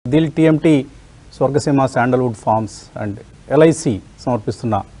Dil TMT, Swargaseema sandalwood forms and LIC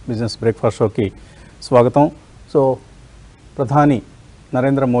సమర్పిస్తున్న business breakfast షోకి స్వాగతం. సో ప్రధాని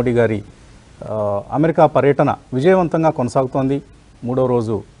నరేంద్ర మోడీ గారి అమెరికా పర్యటన విజయవంతంగా కొనసాగుతోంది. 3వ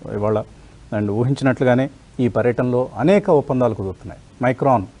రోజు ఇవాళ. అండ్ ఊహించినట్లుగానే ఈ పర్యటనలో అనేక ఒప్పందాలు కుదురుతున్నాయి.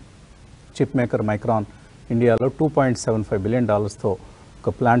 మైక్రాన్ చిప్ మేకర్ మైక్రాన్ ఇండియాలో $2.75 బిలియన్ ఒక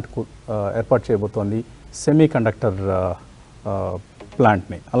ప్లాంట్ ఏర్పాటు చేయబోతోంది, సెమీ కండక్టర్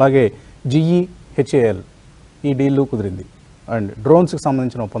ప్లాంట్ని. అలాగే GE-HAL ఈ డీల్ కుదిరింది. అండ్ డ్రోన్స్కి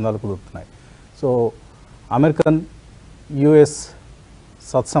సంబంధించిన ఒప్పందాలు కుదురుతున్నాయి. సో అమెరికన్ యుఎస్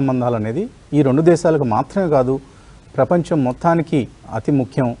సత్సంబంధాలు అనేది ఈ 2 దేశాలకు మాత్రమే కాదు, ప్రపంచం మొత్తానికి అతి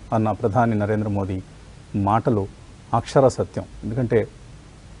ముఖ్యం అన్న ప్రధాని నరేంద్ర మోదీ మాటలు అక్షర సత్యం. ఎందుకంటే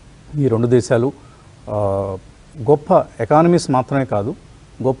ఈ 2 దేశాలు గొప్ప ఎకానమీస్ మాత్రమే కాదు,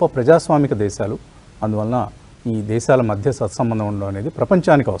 గొప్ప ప్రజాస్వామిక దేశాలు. అందువలన ఈ దేశాల మధ్య సత్సంబంధం ఉండడం అనేది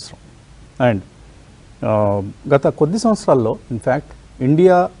ప్రపంచానికి అవసరం. అండ్ గత కొద్ది సంవత్సరాల్లో ఇన్ఫ్యాక్ట్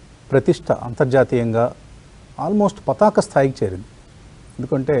ఇండియా ప్రతిష్ట అంతర్జాతీయంగా ఆల్మోస్ట్ పతాక స్థాయికి చేరింది.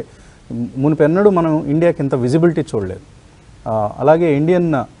 ఎందుకంటే మునుపెన్నడూ మనం ఇండియాకి ఇంత విజిబిలిటీ చూడలేదు. అలాగే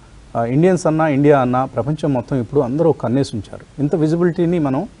ఇండియన్స్ అన్నా, ఇండియా అన్నా ప్రపంచం మొత్తం ఇప్పుడు అందరూ కన్నేసి ఉంచారు. ఇంత విజిబిలిటీని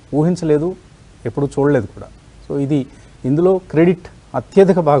మనం ఊహించలేదు, ఎప్పుడు చూడలేదు కూడా. సో ఇందులో క్రెడిట్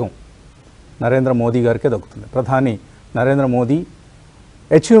అత్యధిక భాగం నరేంద్ర మోదీ గారికే దక్కుతుంది. ప్రధాని నరేంద్ర మోదీ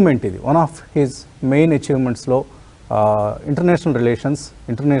అచీవ్మెంట్ ఇది. One of his main అచీవ్మెంట్స్లో international relations,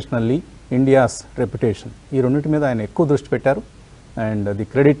 internationally India's reputation, ఈ రెండింటి మీద ఆయన ఎక్కువ దృష్టి పెట్టారు. And the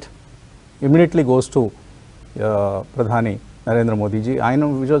credit immediately goes to ప్రధాని నరేంద్ర మోదీజీ.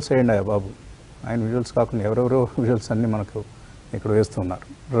 ఆయన విజువల్స్ వేయండి అయ్యా బాబు, ఆయన విజువల్స్ కాకుండా ఎవరెవరో విజువల్స్ అన్నీ మనకు ఇక్కడ వేస్తున్నారు.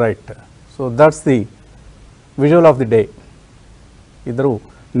 Right. So that's the visual of the day. ఇద్దరు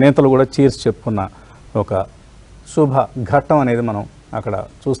నేతలు కూడా చీర్స్ చెప్పుకున్న ఒక శుభ ఘట్టం అనేది మనం అక్కడ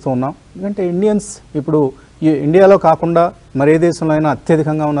చూస్తూ ఉన్నాం. ఎందుకంటే ఇండియన్స్ ఇప్పుడు ఇండియాలో కాకుండా మరే దేశంలో అయినా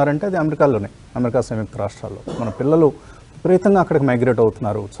అత్యధికంగా ఉన్నారంటే అది అమెరికాలోనే, అమెరికా సంయుక్త రాష్ట్రాల్లో. మన పిల్లలు విపరీతంగా అక్కడికి మైగ్రేట్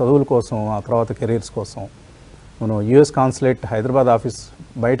అవుతున్నారు చదువుల కోసం, ఆ తర్వాత కెరీర్స్ కోసం. మనం యుఎస్ కాన్సులేట్ హైదరాబాద్ ఆఫీస్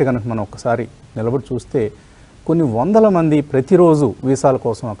బయట కనుక మనం ఒక్కసారి నిలబడి చూస్తే కొన్ని వందల మంది ప్రతిరోజు వీసాల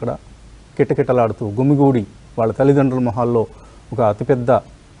కోసం అక్కడ కిటకిటలాడుతూ గుమిగూడి వాళ్ళ తల్లిదండ్రుల మొహాల్లో ఒక అతిపెద్ద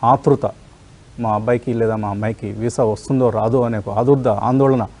ఆతృత, మా అబ్బాయికి లేదా మా అమ్మాయికి వీసా వస్తుందో రాదో అనే ఒక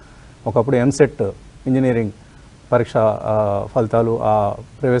ఆందోళన. ఒకప్పుడు ఎంసెట్ ఇంజనీరింగ్ పరీక్ష ఫలితాలు, ఆ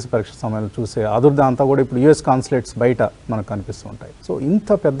ప్రవేశ పరీక్ష సమయంలో చూసే ఆదుర్ద అంతా కూడా ఇప్పుడు యుఎస్ కాన్సులేట్స్ బయట మనకు కనిపిస్తూ ఉంటాయి. సో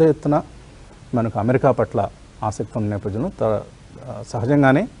ఇంత పెద్ద ఎత్తున మనకు అమెరికా పట్ల ఆసక్తి ఉన్న నేపథ్యంలో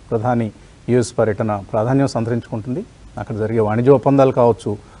సహజంగానే ప్రధాని యుఎస్ పర్యటన ప్రాధాన్యం సంతరించుకుంటుంది. అక్కడ జరిగే వాణిజ్య ఒప్పందాలు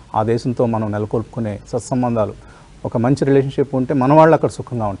కావచ్చు, ఆ దేశంతో మనం నెలకొల్పుకునే సత్సంబంధాలు, ఒక మంచి రిలేషన్షిప్ ఉంటే మన వాళ్ళు అక్కడ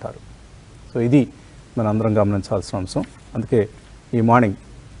సుఖంగా ఉంటారు. సో ఇది మనం అందరం గమనించాల్సిన అంశం. అందుకే ఈ morning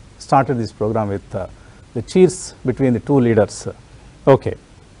started this programme with the cheers between the 2 leaders. Okay.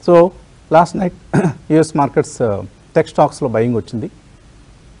 So last night US markets tech స్టాక్స్లో బయింగ్ వచ్చింది.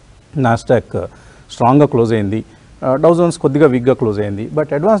 నాస్డాక్ స్ట్రాంగ్గా క్లోజ్ అయింది, డౌ జోన్స్ కొద్దిగా వీక్గా క్లోజ్ అయింది.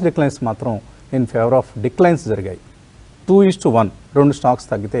 బట్ అడ్వాన్స్ డిక్లైన్స్ మాత్రం ఇన్ ఫేవర్ ఆఫ్ డిక్లైన్స్ జరిగాయి. 2:1 2 స్టాక్స్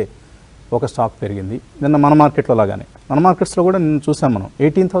తగ్గితే ఒక స్టాక్ పెరిగింది. నిన్న మన మార్కెట్లో లాగానే మన మార్కెట్స్లో కూడా నిన్న చూసాం మనం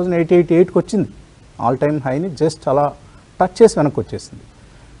 18,888కి వచ్చింది. ఆల్ టైమ్ హైని జస్ట్ అలా టచ్ చేసి వెనక్కి వచ్చేసింది,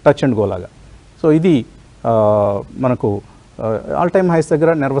 టచ్ అండ్ గో లాగా. సో ఇది మనకు ఆల్ టైమ్ హైస్ దగ్గర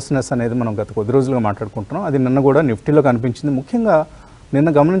నర్వస్నెస్ అనేది మనం గత కొద్ది రోజులుగా మాట్లాడుకుంటున్నాం. అది నిన్న కూడా నిఫ్టీలో కనిపించింది. ముఖ్యంగా నిన్న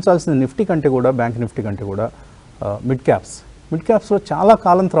గమనించాల్సిన నిఫ్టీ కంటే కూడా, బ్యాంక్ నిఫ్టీ కంటే కూడా మిడ్ క్యాప్స్లో చాలా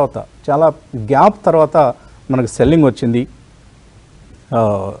కాలం తర్వాత, చాలా గ్యాప్ తర్వాత మనకు సెల్లింగ్ వచ్చింది.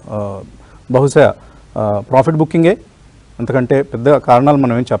 బహుశా ప్రాఫిట్ బుకింగే, అంతకంటే పెద్ద కారణాలు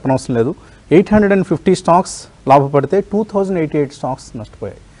మనం ఏం చెప్పనవసరం లేదు. 850 స్టాక్స్ లాభపడితే 2088 స్టాక్స్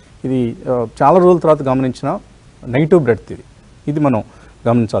నష్టపోయాయి. ఇది చాలా రోజుల తర్వాత గమనించిన నెగిటివ్ బ్రెడ్త్ ఇది మనం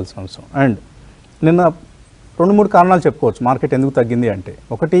గమనించాల్సిన అంశం. అండ్ నిన్న 2-3 కారణాలు చెప్పుకోవచ్చు మార్కెట్ ఎందుకు తగ్గింది అంటే.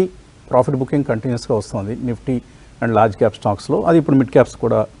 ఒకటి, ప్రాఫిట్ బుకింగ్ కంటిన్యూస్గా వస్తుంది నిఫ్టీ అండ్ లార్జ్ క్యాప్ స్టాక్స్లో, అది ఇప్పుడు మిడ్ క్యాప్స్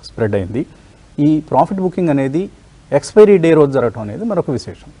కూడా స్ప్రెడ్ అయింది. ఈ ప్రాఫిట్ బుకింగ్ అనేది ఎక్స్పైరీ డే రోజు జరగటం అనేది మరొక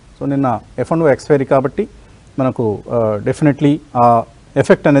విశేషం. సో నిన్న F&O ఎక్స్పైరీ కాబట్టి మనకు డెఫినెట్లీ ఆ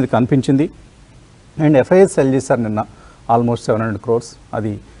ఎఫెక్ట్ అనేది కనిపించింది. అండ్ FIS సెల్ చేశారు నిన్న ఆల్మోస్ట్ 700 crores.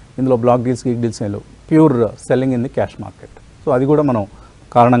 అది ఇందులో block deals, geek deals pure selling in the cash market. So అది కూడా మనం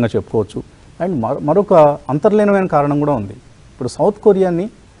కారణంగా చెప్పుకోవచ్చు. అండ్ మరొక అంతర్లీనమైన కారణం కూడా ఉంది. ఇప్పుడు సౌత్ కొరియాని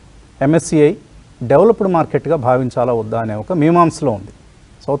MSCI డెవలప్డ్ మార్కెట్గా భావించాలా వద్దా అనే ఒక మీమాంసలో ఉంది.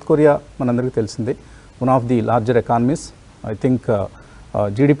 సౌత్ కొరియా మనందరికీ తెలిసిందే, one of the larger economies. I think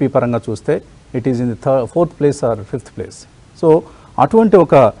GDP పరంగా చూస్తే it is in the 4th place or 5th place. So అటువంటి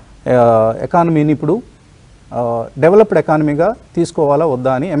ఒక ఎకానమీని ఇప్పుడు డెవలప్డ్ ఎకానమీగా తీసుకోవాలా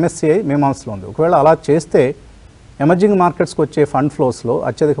వద్దా అని MSCI మీమాంసలో ఉంది. ఒకవేళ అలా చేస్తే ఎమర్జింగ్ మార్కెట్స్కి వచ్చే ఫండ్ ఫ్లోస్లో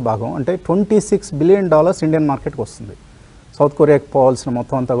అత్యధిక భాగం అంటే $26 బిలియన్ ఇండియన్ మార్కెట్కి వస్తుంది. సౌత్ కొరియాకి పోవాల్సిన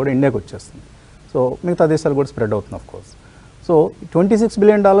మొత్తం అంతా కూడా ఇండియాకి వచ్చేస్తుంది. సో మిగతా దేశాలు కూడా స్ప్రెడ్ అవుతుంది ఆఫ్ కోర్స్. సో $26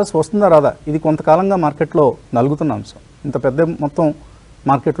 బిలియన్ వస్తుందా రాదా, ఇది కొంతకాలంగా మార్కెట్లో నలుగుతున్న అంశం. ఇంత పెద్ద మొత్తం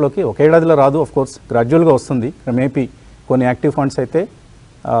మార్కెట్లోకి ఒక ఏడాదిలో రాదు, ఆఫ్ కోర్స్ గ్రాడ్యువల్గా వస్తుంది. మేబీ కొన్ని యాక్టివ్ ఫండ్స్ అయితే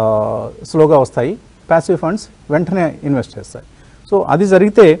స్లోగా వస్తాయి, ప్యాసివ్ ఫండ్స్ వెంటనే ఇన్వెస్ట్ చేస్తాయి. సో అది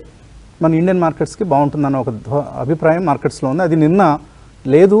జరిగితే మన ఇండియన్ మార్కెట్స్కి బాగుంటుందన్న ఒక అభిప్రాయం మార్కెట్స్లో ఉంది. అది నిన్న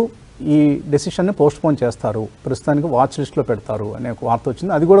లేదు, ఈ డెసిషన్ని పోస్ట్పోన్ చేస్తారు, ప్రస్తుతానికి వాచ్ లిస్ట్లో పెడతారు అనే ఒక వార్త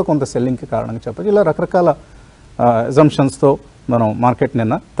వచ్చింది. అది కూడా కొంత సెల్లింగ్కి కారణంగా చెప్పచ్చు. ఇలా రకరకాల అజంప్షన్స్తో మనం మార్కెట్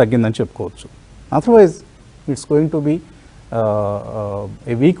నిన్న తగ్గిందని చెప్పుకోవచ్చు. Otherwise it's going to be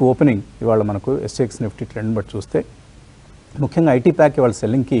A week opening. ఇవాళ మనకు SGX నిఫ్టీ ట్రెండ్ బట్టి చూస్తే ముఖ్యంగా ఐటీ ప్యాక్ ఇవాళ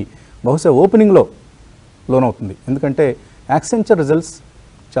సెల్లింగ్కి బహుశా ఓపెనింగ్లో లోన్ అవుతుంది. ఎందుకంటే యాక్సెంచర్ రిజల్ట్స్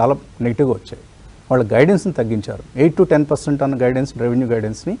చాలా నెగిటివ్గా వచ్చాయి. వాళ్ళ గైడెన్స్ని తగ్గించారు. 8 to 10% అన్న guidance, revenue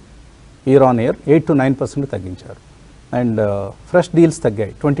గైడెన్స్ని year on year 8 to 9% తగ్గించారు. అండ్ ఫ్రెష్ డీల్స్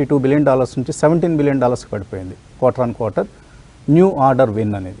తగ్గాయి. $22 బిలియన్ నుంచి $17 బిలియన్ పడిపోయింది quarter on quarter new order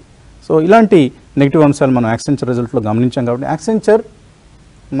win అనేది. సో ఇలాంటి నెగిటివ్ అంశాలు మనం యాక్సెంచర్ రిజల్ట్లో గమనించాం. కాబట్టి యాక్సెంచర్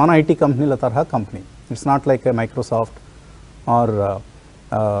మన ఐటీ కంపెనీల తరహా company. It's not like A Microsoft are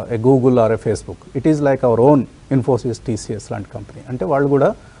A Google or A Facebook. It is like our own Infosys, TCS లాంటి కంపెనీ. అంటే వాళ్ళు కూడా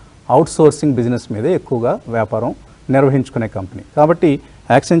అవుట్సోర్సింగ్ బిజినెస్ మీదే ఎక్కువగా వ్యాపారం నిర్వహించుకునే కంపెనీ. కాబట్టి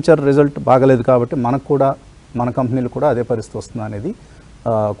యాక్సెంచర్ రిజల్ట్ బాగలేదు కాబట్టి మనకు కూడా, మన కంపెనీలు కూడా అదే పరిస్థితి వస్తుంది అనేది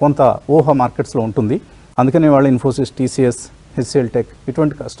కొంత ఊహ మార్కెట్స్లో ఉంటుంది. అందుకని వాళ్ళు ఇన్ఫోసిస్, TCS, HCL టెక్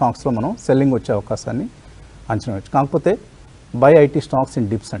ఇటువంటి స్టాక్స్లో మనం సెల్లింగ్ వచ్చే అవకాశాన్ని అంచనా వేయచ్చు. కాకపోతే by IT stocks in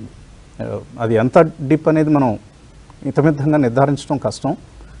dips అండి. అది ఎంత డిప్ అనేది మనం ఇంతమితంగా నిర్ధారించడం కష్టం.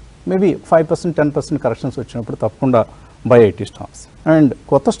 మేబీ 5%, 10% కరెక్షన్స్ వచ్చినప్పుడు తప్పకుండా బై ఐటీ స్టాక్స్. అండ్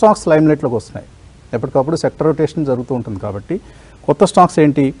కొత్త స్టాక్స్ లైమ్లైట్లోకి వస్తున్నాయి. ఎప్పటికప్పుడు సెక్టర్ రొటేషన్ జరుగుతూ ఉంటుంది కాబట్టి కొత్త స్టాక్స్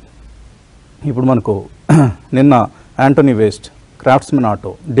ఏంటి, ఇప్పుడు మనకు నిన్న Anthony waste, craftsmen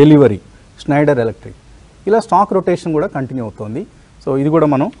auto, delivery, Schneider electric, ఇలా స్టాక్ రొటేషన్ కూడా కంటిన్యూ అవుతుంది. సో ఇది కూడా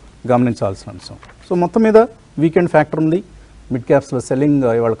మనం గమనించాల్సిన అంశం. సో మొత్తం మీద వీకెండ్ ఫ్యాక్టర్ ఉంది. మిడ్ క్యాప్స్లో సెల్లింగ్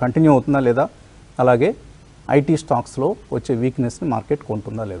ఇవాళ కంటిన్యూ అవుతుందా లేదా, అలాగే ఐటీ స్టాక్స్లో వచ్చే వీక్నెస్ని మార్కెట్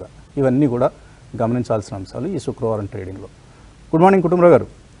కొంటుందా లేదా, ఇవన్నీ కూడా గమనించాల్సిన అంశాలు ఈ శుక్రవారం ట్రేడింగ్లో. గుడ్ మార్నింగ్ కుటుంబరావు గారు.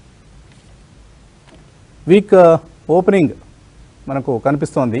 వీక్ ఓపెనింగ్ మనకు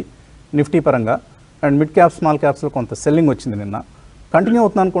కనిపిస్తోంది నిఫ్టీ పరంగా. అండ్ మిడ్ క్యాప్స్, స్మాల్ క్యాప్స్లో కొంత సెల్లింగ్ వచ్చింది నిన్న. కంటిన్యూ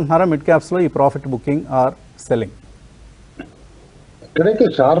అవుతుంది అనుకుంటున్నారా మిడ్ క్యాప్స్లో ఈ ప్రాఫిట్ బుకింగ్ ఆర్ సెల్లింగ్? ఎక్కడైతే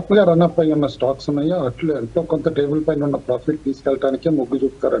షార్ప్గా రన్అప్ అయి ఉన్న స్టాక్స్ ఉన్నాయో అట్లా ఎంతో కొంత టేబుల్ పైన ఉన్న ప్రాఫిట్ తీసుకెళ్ళటానికే మొగ్గు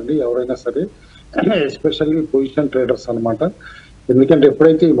చూపుతారండి ఎవరైనా సరే, ఎస్పెషల్లీ పొజిషన్ ట్రేడర్స్ అనమాట. ఎందుకంటే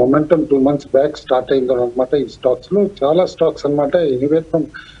ఎప్పుడైతే ఈ మొమెంటం 2 months బ్యాక్ స్టార్ట్ అయిందో అనమాట ఈ స్టాక్స్ లో, చాలా స్టాక్స్ అనమాట ఎనీవే ఫ్రమ్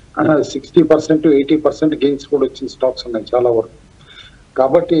 60% to 80% గెయిన్స్ కూడా వచ్చిన స్టాక్స్ ఉన్నాయి చాలా వరకు.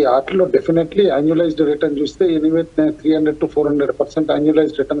 కాబట్టి వాటిలో డెఫినెట్లీ యాన్యువలైజ్డ్ రిటర్న్ చూస్తే ఎనీవే 300 to 400%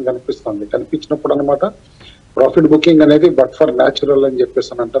 యాన్యువలైజ్డ్ రిటర్న్ కనిపిస్తుంది. కనిపించినప్పుడు అనమాట ప్రాఫిట్ బుకింగ్ అనేది బట్ ఫర్ న్యాచురల్ అని చెప్పేసి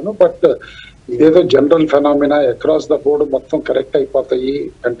అని అంటాను. బట్ ఇదేదో general phenomena across the board మొత్తం కరెక్ట్ అయిపోతాయి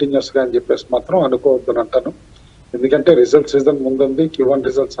కంటిన్యూస్ గా అని చెప్పేసి మాత్రం అనుకోవద్దు అని అంటాను. ఎందుకంటే రిజల్ట్ సీజన్ ముందుంది, Q1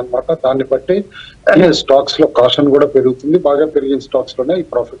 రిజల్ట్స్ అనమాట. దాన్ని బట్టి స్టాక్స్ లో కాషన్ కూడా పెరుగుతుంది. బాగా పెరిగిన స్టాక్స్ లోనే ఈ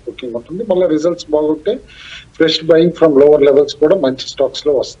ప్రాఫిట్ బుకింగ్ ఉంటుంది. మళ్ళీ రిజల్ట్స్ బాగుంటే fresh buying from lower levels కూడా మంచి స్టాక్స్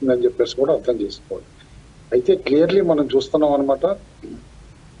లో వస్తుంది అని చెప్పేసి కూడా అర్థం చేసుకోవాలి. అయితే క్లియర్లీ మనం చూస్తున్నాం అనమాట,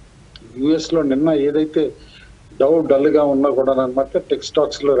 యుఎస్ లో నిన్న ఏదైతే డల్ గా ఉన్నా కూడా అనమాట టెక్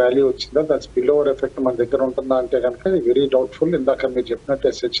స్టాక్స్ లో ర్యాలీ వచ్చిందా, దాని స్పిల్ ఓవర్ ఎఫెక్ట్ మన దగ్గర ఉంటుందా అంటే కనుక వెరీ డౌట్ఫుల్. ఇందాక మీరు చెప్పినట్టు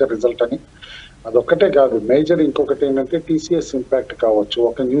ఎస్హెచ్ఆర్ రిజల్ట్ అని అదొక్కటే కాదు, మేజర్ ఇంకొకటి ఏంటంటే TCS ఇంపాక్ట్ కావచ్చు.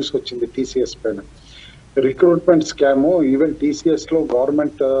 ఒక న్యూస్ వచ్చింది TCS పైన, రిక్రూట్మెంట్ స్కామ్. ఈవెన్ TCS లో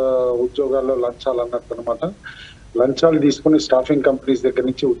గవర్నమెంట్ ఉద్యోగాల్లో లంచాలు అన్నట్టు అనమాట. లంచాలు తీసుకుని స్టాఫింగ్ కంపెనీస్ దగ్గర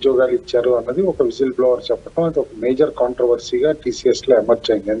నుంచి ఉద్యోగాలు ఇచ్చారు అన్నది ఒక విజిల్ బ్లోవర్ చెప్పడం, అది ఒక మేజర్ కాంట్రవర్సీగా TCS లో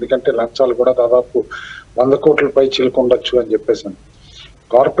ఎమర్జ్ అయింది. ఎందుకంటే లంచాలు కూడా దాదాపు 100 కోట్ల పై చిలుకుండొచ్చు అని చెప్పేసి.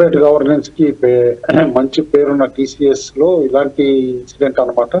 కార్పొరేట్ గవర్నెన్స్ కి మంచి పేరున్న TCS లో ఇలాంటి ఇన్సిడెంట్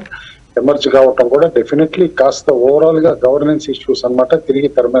అనమాట ఎమర్జ్ కావటం కూడా డెఫినెట్లీ కాస్త ఓవరాల్ గా గవర్నెన్స్ ఇష్యూస్ అనమాట తిరిగి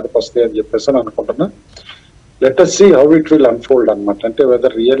తెర మీదకి వస్తాయి అని చెప్పేసి అనుకుంటున్నా. Let us see how it will unfold అనమాట. అంటే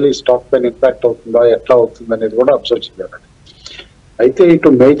వెదర్ రియల్లీ స్టాక్ పైన ఇంపాక్ట్ అవుతుందా, ఎట్లా అవుతుంది అనేది కూడా అబ్జర్వ్ చేయాలి. అయితే ఇటు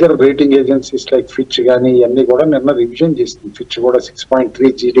major rating agencies like Fitch కానీ ఇవన్నీ కూడా నిన్న రివిజన్ చేసింది. ఫిచ్ కూడా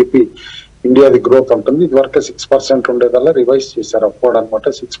 6.3 GDP ఇండియాది గ్రోత్ ఉంటుంది. ఇది వరకు 6% ఉండేదల్లా రివైజ్ చేశారు అప్వర్డ్ అనమాట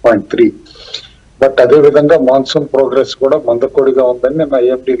 6.3. బట్ అదే విధంగా మాన్సూన్ ప్రోగ్రెస్ కూడా మందకొడిగా ఉందని నిన్న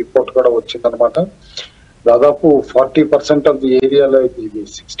IMD రిపోర్ట్ కూడా వచ్చిందనమాట. దాదాపు 40% ఆఫ్ ది ఏరియాలో, ఇది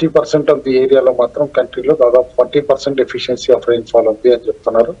 60% ఆఫ్ ది ఏరియాలో మాత్రం కంట్రీలో దాదాపు 40% ఎఫిషియన్సీ ఆఫ్ రెయిన్ఫాల్ ఉంది అని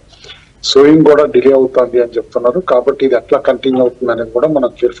చెప్తున్నారు. సోయింగ్ కూడా డిలే అవుతుంది అని చెప్తున్నారు. కాబట్టి ఇది ఎట్లా కంటిన్యూ అవుతుంది అనేది కూడా మనం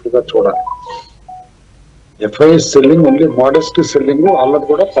కేర్ఫుల్ గా చూడాలి. FIs selling only modest selling, వాళ్ళది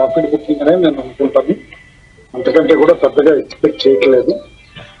కూడా ప్రాఫిట్ బుకింగ్ అనే నేను అనుకుంటాను. అంతకంటే కూడా పెద్దగా ఎక్స్పెక్ట్ చేయట్లేదు.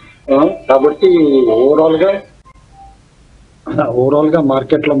 కాబట్టి ఓవరాల్ గా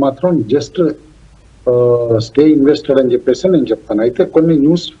మార్కెట్ లో మాత్రం జస్ట్ స్టే ఇన్వెస్టెడ్ అని చెప్పేసి నేను చెప్తాను. అయితే కొన్ని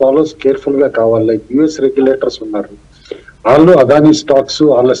న్యూస్ ఫాలోస్ కేర్ఫుల్ గా కావాలి. లైక్ యుఎస్ రెగ్యులేటర్స్ ఉన్నారు, వాళ్ళు అదానీ స్టాక్స్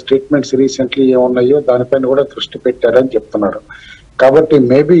వాళ్ళ స్టేట్మెంట్స్ రీసెంట్లీ ఏమున్నాయో దానిపైన కూడా దృష్టి పెట్టారని చెప్తున్నారు. కాబట్టి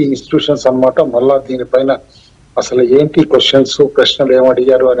మేబీ ఇన్స్టిట్యూషన్స్ అన్నమాట మళ్ళా దీనిపైన అసలు ఏంటి ప్రశ్నలు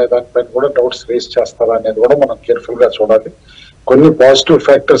ఏమడిగారు అనే దానిపైన కూడా డౌట్స్ రేస్ చేస్తారా అనేది కూడా మనం కేర్ఫుల్ గా చూడాలి. కొన్ని పాజిటివ్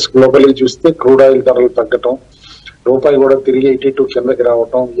ఫ్యాక్టర్స్ గ్లోబలీ చూస్తే క్రూడ్ ఆయిల్ ధరలు తగ్గటం, రూపాయి కూడా తిరిగి 82 కిందకి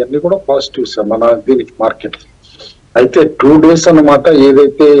రావటం, ఇవన్నీ కూడా పాజిటివ్స్ మన దీనికి మార్కెట్. అయితే 2 days అన్నమాట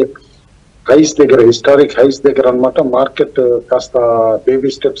ఏదైతే హైస్ దగ్గర, హిస్టారిక్ హైస్ దగ్గర అన్నమాట మార్కెట్ కాస్త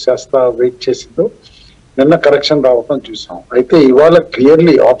బేబీ స్టెప్స్ చేస్తా వెయిట్ చేసిందో నిన్న కరెక్షన్ రావటం చూసాం. అయితే ఇవాళ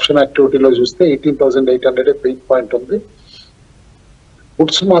క్లియర్లీ ఆప్షన్ యాక్టివిటీలో చూస్తే 18,800 పెయిన్ పాయింట్ ఉంది.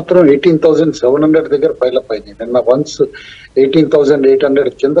 పుట్స్ మాత్రం 18,700 దగ్గర పైలపైనాయి. నిన్న వన్స్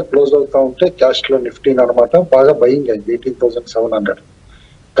 18,800 కింద క్లోజ్ అవుతా ఉంటే క్యాష్ లో నిఫ్టీ అనమాట బాగా బయింగ్ అయింది 18,700.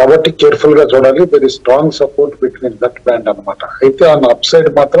 కాబట్టి కేర్ఫుల్ గా చూడాలి. Very strong support between that band అనమాట. అయితే ఆ అప్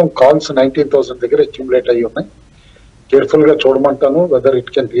సైడ్ మాత్రం కాల్స్ 19,000 దగ్గర అక్యుములేట్ అయ్యి ఉన్నాయి. కేర్ఫుల్ గా చూడమంటాను whether it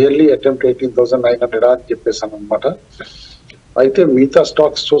can really attempt 18,900 అని చెప్పేసాను అనమాట. అయితే మిగతా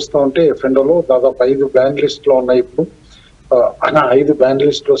స్టాక్స్ చూస్తా ఉంటే ఎఫ్ఎండోలో దాదాపు 5 బ్యాన్ లిస్ట్ లో ఉన్నాయి. ఇప్పుడు 5 బ్యాన్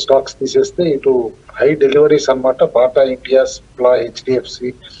లిస్ట్ లో స్టాక్స్ తీసేస్తే ఇటు హై డెలివరీస్ అన్నమాట బాటా ఇండియా, సిప్లా, హెచ్డిఎఫ్సి,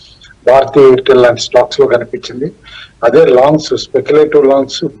 భారతీయ ఎయిర్టెల్ లాంటి స్టాక్స్ లో కనిపించింది. అదే longs, speculative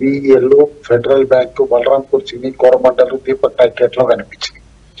longs BL, federal bank, Balrampur చిన్ని, కోరమండల్, దీపక్ నైట్రేట్ లో కనిపించింది.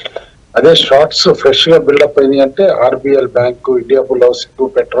 అదే షార్ట్స్ ఫ్రెష్ గా బిల్డప్ అయినాయి అంటే RBL bank, India bull housing,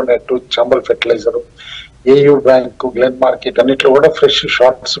 Petronet, Chambal fertiliser, AU bank, Glenn market అన్నిట్లో కూడా ఫ్రెష్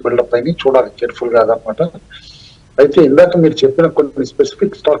షార్ట్స్ బిల్డప్ అయినాయి. చూడాలి కేర్ఫుల్ గా అదనమాట. అయితే ఇందాక మీరు చెప్పిన కొన్ని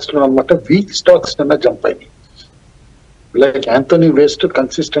స్పెసిఫిక్ స్టాక్స్ లో అనమాట వీక్ స్టాక్స్ నిన్న జంప్ అయినాయి. లైక్ యాంథోనీ వేస్ట్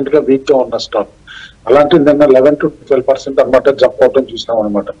కన్సిస్టెంట్ గా వీక్ గా ఉన్న స్టాక్, అలాంటిది నిన్న 11 to 12% అనమాట జంప్ అవటం చూసాం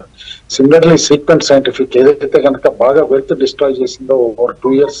అనమాట. సిమిలర్లీ సీక్వెంట్ సైంటిఫిక్ ఏదైతే కనుక బాగా వెల్త్ డిస్ట్రాయ్ చేసిందో ఓవర్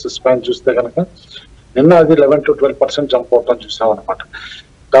 2 years స్పాన్ చూస్తే కనుక నిన్న అది 11 to 12% జంప్ అవటం చూసాం అనమాట.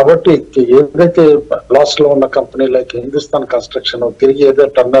 కాబట్టి ఏదైతే లాస్ లో ఉన్న కంపెనీ లైక్ హిందుస్థాన్ కన్స్ట్రక్షన్ తిరిగి ఏదో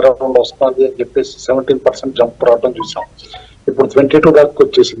టర్న్ అరౌండ్ వస్తుంది అని చెప్పేసి 17% జంప్ రావడం చూసాం. ఇప్పుడు 22 దాకా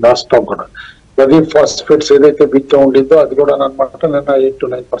వచ్చేసింది ఆ స్టాక్ కూడా. అది ఫాస్ఫేట్స్ ఏదైతే వీక్ గా ఉండిందో అది కూడా అనమాట నిన్న 8 to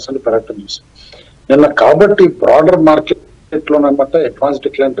 9% పెరగటం చూసాం నిన్న. కాబట్టి broader market లోనమాట advance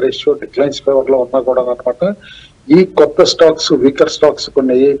decline ratio declines favour లో ఉన్నా కూడా అనమాట ఈ కొత్త స్టాక్స్, వీకర్ స్టాక్స్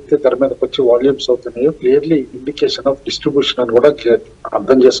కొన్ని ఏదైతే తెర మీదకి వచ్చి వాల్యూమ్స్ అవుతున్నాయో క్లియర్లీ ఇండికేషన్ ఆఫ్ డిస్ట్రిబ్యూషన్ అని కూడా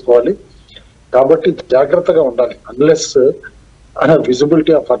అర్థం చేసుకోవాలి. కాబట్టి జాగ్రత్తగా ఉండాలి. అన్లెస్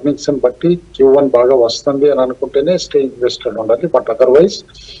విజిబిలిటీ ఆఫ్ అర్నింగ్స్ అని బట్టి Q1 బాగా వస్తుంది అని అనుకుంటేనే స్టే ఇన్వెస్టెడ్ ఉండాలి. బట్ అదర్వైజ్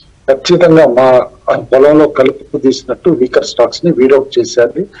ఖచ్చితంగా మా పొలంలో కలుపు తీసినట్టు వీకర్ స్టాక్స్ ని వీడౌట్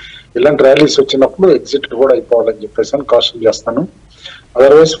చేసేయాలి. ఇలాంటి ర్యాలీస్ వచ్చినప్పుడు ఎగ్జిట్ కూడా అయిపోవాలని చెప్పేసి అని కాషన్ చేస్తాను.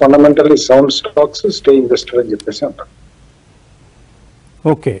 Otherwise fundamentally sound stocks stay invested అని చెప్పేసి అంటాను.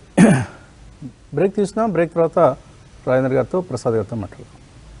 ఓకే, బ్రేక్ తీసుకున్నాం. బ్రేక్ తర్వాత రాజేంద్ర గారితో, ప్రసాద్ గారితో మాట్లాడదాం.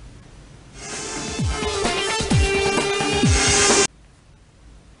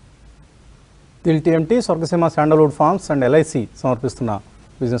 TMT, Swargaseema sandalwood forms and LIC సమర్పిస్తున్న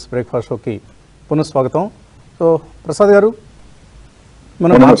బిజినెస్ బ్రేక్ఫాస్ట్ షోకి పునఃస్వాగతం. సో ప్రసాద్ గారు,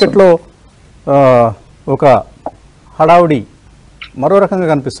 మన మార్కెట్లో ఒక హడావుడి మరో రకంగా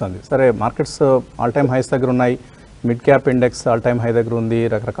కనిపిస్తుంది. సరే, మార్కెట్స్ ఆల్ టైమ్ హైస్ దగ్గర ఉన్నాయి, mid cap index all time high దగ్గర ఉంది,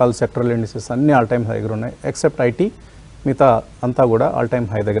 రకరకాల సెక్టరల్ ఇండిసెస్ అన్నీ ఆల్ టైమ్ హై దగ్గర ఉన్నాయి, ఎక్సెప్ట్ ఐటీ, మిగతా అంతా కూడా ఆల్ టైమ్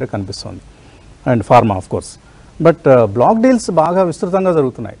హై దగ్గర కనిపిస్తుంది, and pharma of course. But block deals బాగా విస్తృతంగా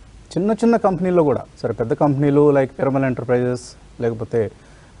జరుగుతున్నాయి చిన్న చిన్న కంపెనీల్లో కూడా. సరే, పెద్ద కంపెనీలు లైక్ పిరమల్ ఎంటర్ప్రైజెస్, లేకపోతే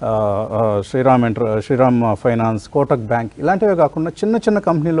శ్రీరామ్ ఫైనాన్స్, కోటక్ బ్యాంక్ ఇలాంటివే కాకుండా చిన్న చిన్న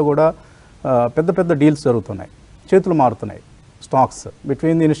కంపెనీల్లో కూడా పెద్ద పెద్ద డీల్స్ జరుగుతున్నాయి, చేతులు మారుతున్నాయి. Stocks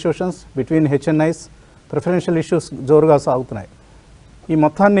between the institutions, between HNIs, preferential issues జోరుగా సాగుతున్నాయి. ఈ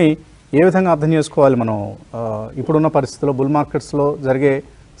మొత్తాన్ని ఏ విధంగా అర్థం చేసుకోవాలి మనం? ఇప్పుడున్న పరిస్థితుల్లో బుల్ మార్కెట్స్లో జరిగే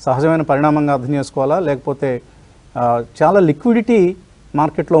సహజమైన పరిణామంగా అర్థం చేసుకోవాలా, లేకపోతే చాలా లిక్విడిటీ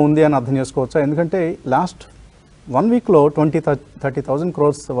మార్కెట్లో ఉంది అని అర్థం చేసుకోవచ్చా? ఎందుకంటే లాస్ట్ 1 weekలో 20-30,000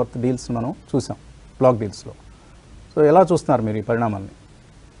 crores వర్త్ డీల్స్ మనం చూసాం బ్లాక్ డీల్స్లో. సో ఎలా చూస్తున్నారు మీరు ఈ పరిణామాన్ని?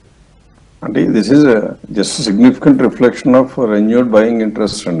 అంటే this is just significant reflection of renewed buying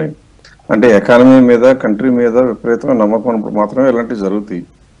interest అండి. అంటే ఎకానమీ మీద కంట్రీ మీద విపరీతమైన నమ్మకం ఉన్నప్పుడు మాత్రమే ఇలాంటివి జరుగుతాయి.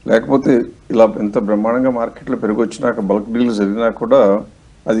 లేకపోతే ఇలా ఇంత బ్రహ్మాండంగా మార్కెట్లో పెరిగొచ్చినాక బల్క్ డీల్ జరిగినా కూడా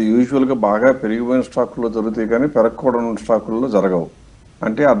అది యూజువల్గా బాగా పెరిగిపోయిన స్టాకుల్లో జరుగుతాయి కానీ పెరగకూడని స్టాకుల్లో జరగవు.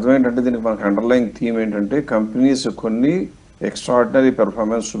 అంటే అర్థం ఏంటంటే దీనికి మనకు అండర్లైన్ థీమ్ ఏంటంటే కంపెనీస్ కొన్ని ఎక్స్ట్రాడినరీ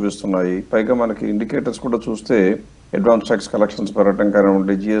పెర్ఫార్మెన్స్ చూపిస్తున్నాయి. పైగా మనకి ఇండికేటర్స్ కూడా చూస్తే అడ్వాన్స్ ట్యాక్స్ కలెక్షన్స్ పెరగటం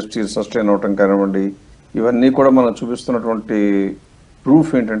కానివ్వండి, జిఎస్టీ సస్టైన్ అవటం కానివ్వండి, ఇవన్నీ కూడా మనం చూపిస్తున్నటువంటి ప్రూఫ్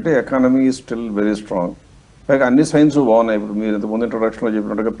ఏంటంటే economy is still very strong. పైగా అన్ని సైన్స్ బాగున్నాయి. ఇప్పుడు మీరు ఇంతకుముందు ఇంట్రొడక్షన్లో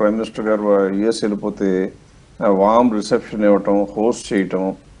చెప్పినట్టుగా ప్రైమ్ మినిస్టర్ గారు యుఎస్ వెళ్ళిపోతే వామ్ రిసెప్షన్ ఇవ్వటం, హోస్ట్ చేయటం,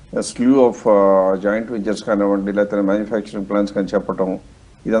 స్లీవ్ ఆఫ్ జాయింట్ వెంచర్స్ కానివ్వండి, లేకపోతే మ్యానుఫ్యాక్చరింగ్ ప్లాన్స్ కానీ చెప్పటం,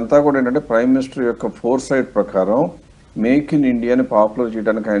 ఇదంతా కూడా ఏంటంటే ప్రైమ్ మినిస్టర్ యొక్క ఫోర్ సైట్ ప్రకారం మేక్ ఇన్ ఇండియాని పాపులర్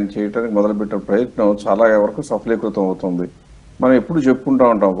చేయడానికి ఆయన చేయడానికి మొదలుపెట్టిన ప్రయత్నం చాలా వరకు సఫలీకృతం అవుతుంది. మనం ఎప్పుడు చెప్పుకుంటూ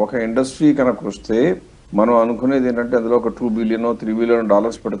ఉంటాం, ఒక ఇండస్ట్రీ కనుక వస్తే మనం అనుకునేది ఏంటంటే అందులో ఒక $2 బిలియన్ $3 బిలియన్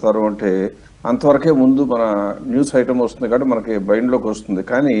పెడతారు అంటే అంతవరకే ముందు మన న్యూస్ ఐటమ్ వస్తుంది కాబట్టి మనకి మైండ్లోకి వస్తుంది.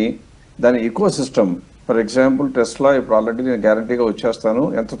 కానీ దాని eco system, for example Tesla ఇప్పుడు ఆల్రెడీ నేను గ్యారంటీగా వచ్చేస్తాను,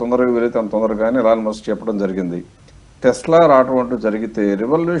 ఎంత తొందరగా వీలైతే అంత తొందరగానే ఎలాన్ మస్క్ చెప్పడం జరిగింది. టెస్లా రావడం అంటూ జరిగితే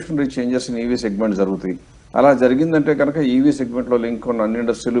revolutionary changes in EV segment జరుగుతాయి. అలా జరిగిందంటే కనుక ఈవీ సెగ్మెంట్లో లింక్ ఉన్న అన్ని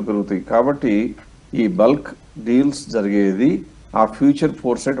ఇండస్ట్రీలు పెరుగుతాయి. కాబట్టి ఈ బల్క్ డీల్స్ జరిగేది ఆ ఫ్యూచర్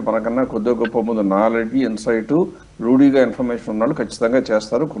ఫోర్సైట్ మనకన్నా కొద్దిగా గొప్ప ముందు నాలెడ్జ్, ఇన్సైట్, రూఢీగా ఇన్ఫర్మేషన్ ఉన్నాళ్ళు ఖచ్చితంగా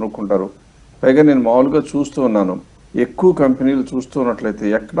చేస్తారు, కొనుక్కుంటారు. పైగా నేను మామూలుగా చూస్తూ ఉన్నాను, ఎక్కువ కంపెనీలు చూస్తూ ఉన్నట్లయితే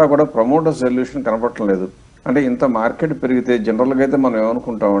ఎక్కడా కూడా ప్రమోటర్స్ వాల్యుయేషన్ కనపడటం లేదు. అంటే ఇంత మార్కెట్ పెరిగితే జనరల్గా అయితే మనం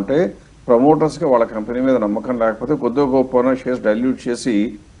ఏమనుకుంటామంటే ప్రమోటర్స్కి వాళ్ళ కంపెనీ మీద నమ్మకం లేకపోతే కొద్దిగా గొప్ప షేర్స్ డైల్యూట్ చేసి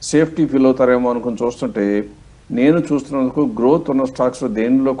సేఫ్టీ ఫీల్ అవుతారేమో అనుకుని చూస్తుంటే నేను చూస్తున్నందుకు గ్రోత్ ఉన్న స్టాక్స్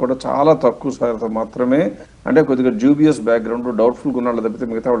దేనిలో కూడా చాలా తక్కువ శాతం మాత్రమే, అంటే కొద్దిగా డ్యూబియస్ బ్యాక్గ్రౌండ్ డౌట్ఫుల్గా ఉన్నాళ్ళు తప్పితే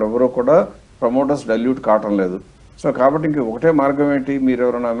మిగతా వాళ్ళు ఎవరో కూడా ప్రమోటర్స్ డైల్యూట్ కావటం లేదు. సో కాబట్టి ఇంక ఒకటే మార్గం ఏంటి, మీరు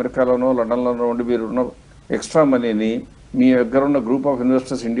ఎవరైనా అమెరికాలోనో లండన్లోనో ఉండి మీరు ఉన్న ఎక్స్ట్రా మనీని మీ దగ్గర ఉన్న గ్రూప్ ఆఫ్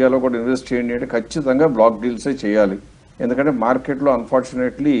ఇన్వెస్టర్స్ ఇండియాలో కూడా ఇన్వెస్ట్ చేయండి అంటే ఖచ్చితంగా బ్లాక్ డీల్సే చేయాలి. ఎందుకంటే మార్కెట్లో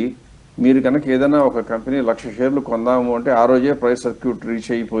అన్ఫార్చునేట్లీ మీరు కనుక ఏదైనా ఒక కంపెనీ 1,00,000 షేర్లు కొందాము అంటే ఆ రోజే ప్రైస్ సర్క్యూట్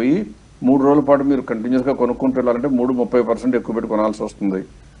రీచ్ అయిపోయి 3 రోజుల పాటు మీరు కంటిన్యూస్గా కొనుక్కుంటూ వెళ్ళాలంటే 30% ఎక్కువ పెట్టి కొనాల్సి వస్తుంది.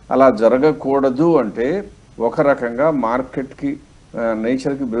 అలా జరగకూడదు అంటే ఒక రకంగా మార్కెట్కి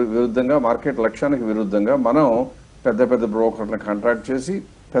నేచర్కి విరుద్ధంగా, మార్కెట్ లక్ష్యానికి విరుద్ధంగా మనం పెద్ద పెద్ద బ్రోకర్లను కాంట్రాక్ట్ చేసి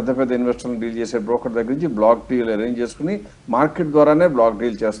పెద్ద పెద్ద ఇన్వెస్టర్లను డీల్ చేసే బ్రోకర్ దగ్గర నుంచి బ్లాక్ డీల్ అరేంజ్ చేసుకుని మార్కెట్ ద్వారానే బ్లాక్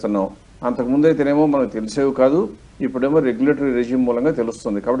డీల్ చేస్తున్నాం. అంతకుముందు అయితేనేమో మనకు తెలిసేవి కాదు, ఇప్పుడేమో రెగ్యులేటరీ రెజ్యూమ్ మూలంగా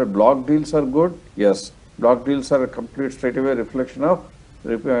తెలుస్తుంది. కాబట్టి block deals are good, yes, block deals are complete straight away reflection of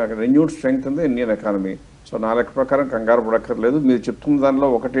renewed strength in the Indian economy. So నా లెక్క ప్రకారం కంగారు పడక్కర్లేదు. మీరు చెప్తున్న దానిలో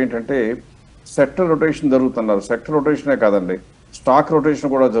ఒకటి ఏంటంటే సెక్టర్ రొటేషన్ జరుగుతున్నారు. సెక్టర్ రొటేషనే కాదండి, స్టాక్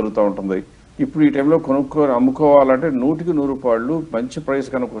రొటేషన్ కూడా జరుగుతూ ఉంటుంది. ఇప్పుడు ఈ టైంలో అమ్ముకోవాలంటే 100కి 100 రూపాయలు మంచి ప్రైస్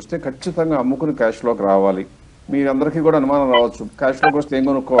కనుక వస్తే ఖచ్చితంగా అమ్ముకుని క్యాష్లోకి రావాలి. మీ అందరికీ కూడా అనుమానం రావచ్చు, క్యాష్లోకి వస్తే ఏం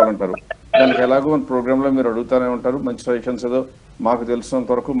కొనుక్కోవాలంటారు. దానికి ఎలాగో మన ప్రోగ్రాంలో మీరు అడుగుతూనే ఉంటారు, మంచి సజెషన్స్ ఏదో మాకు తెలిసినంత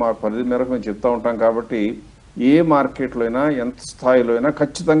వరకు మా పరిధి మేరకు మేము చెప్తూ ఉంటాం. కాబట్టి ఏ మార్కెట్లో అయినా ఎంత స్థాయిలో అయినా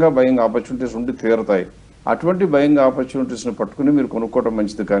ఖచ్చితంగా బయింగ్ ఆపర్చునిటీస్ ఉండి తీరుతాయి. అటువంటి బయింగ్ ఆపర్చునిటీస్ని పట్టుకుని మీరు కొనుక్కోవడం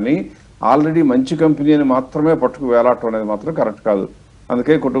మంచిది, కానీ ఆల్రెడీ మంచి కంపెనీ అని మాత్రమే పట్టుకు వేలాడటం అనేది మాత్రం కరెక్ట్ కాదు.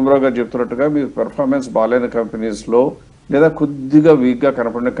 అందుకే కుటుంబరావు గారు చెప్తున్నట్టుగా మీరు పెర్ఫార్మెన్స్ బాగాలేని కంపెనీస్లో లేదా కొద్దిగా వీక్గా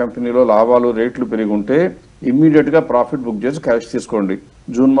కనపడిన కంపెనీలో లాభాలు రేట్లు పెరిగి ఉంటే ఇమ్మీడియట్గా ప్రాఫిట్ బుక్ చేసి క్యాష్ తీసుకోండి.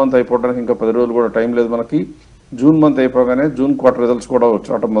 జూన్ మంత్ అయిపోవడానికి ఇంకా 10 రోజులు కూడా టైం లేదు మనకి. జూన్ మంత్ అయిపోగానే జూన్ క్వార్టర్ రిజల్ట్స్ కూడా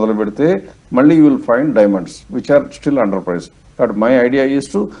వచ్చాట మొదలు పెడితే మళ్ళీ you will find diamonds which are still under price. But my idea is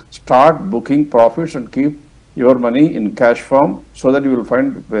to start booking profits and keep your money in cash form so that you will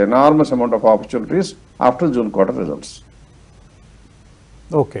find enormous amount of opportunities after June quarter results.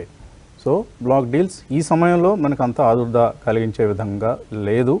 Okay, so block deals ఈ సమయంలో మనకు అంత ఆదుర్ద కలిగించే విధంగా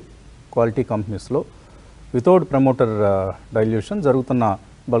లేదు. Quality కంపెనీస్లో without promoter dilution జరుగుతున్న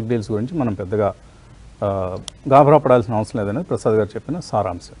bulk deals గురించి మనం పెద్దగా గాబరా పడాల్సిన అవసరం లేదని ప్రసాద్ గారు చెప్పిన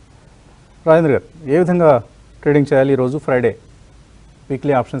సారాంశం. రాజేంద్ర గారు, ఏ విధంగా ట్రేడింగ్ చేయాలి ఈరోజు ఫ్రైడే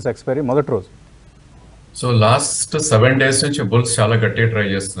వీక్లీ ఆప్షన్స్ ఎక్స్పైరీ మొదటి రోజు? సో లాస్ట్ 7 days నుంచి బుల్స్ చాలా గట్టిగా ట్రై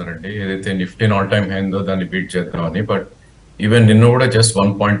చేస్తున్నారండి. ఏదైతే నిఫ్టీ ఆల్ టైమ్ హై ఉందో దాన్ని బీట్ చేద్దామని. బట్ ఈవెన్ నిన్న కూడా జస్ట్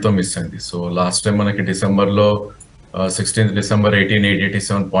 1 పాయింట్తో మిస్ అయింది. సో లాస్ట్ టైం మనకి డిసెంబర్లో 16th December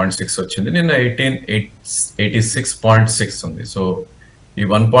 1887.6 వచ్చింది, నిన్న 1886.6 ఉంది. సో ఈ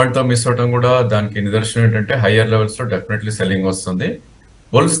 1 పాయింట్తో మిస్ అవడం కూడా దానికి నిదర్శనం ఏంటంటే హయ్యర్ లెవెల్స్లో డెఫినెట్లీ సెల్లింగ్ వస్తుంది.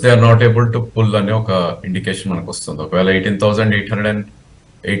 Bulls they are not able to pull అనే ఒక ఇండికేషన్ మనకు వస్తుంది. ఒకవేళ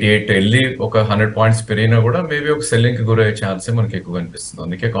 18,888 వెళ్ళి ఒక 100 పాయింట్స్ పెరిగినా కూడా మేబీ ఒక సెల్లింగ్కి గురయ్యే ఛాన్సే మనకి ఎక్కువ కనిపిస్తుంది.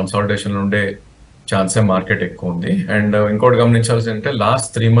 అందుకే కన్సాలిడేషన్ ఉండే ఛాన్సే మార్కెట్ ఎక్కువ ఉంది. అండ్ ఇంకోటి గమనించాల్సి అంటే లాస్ట్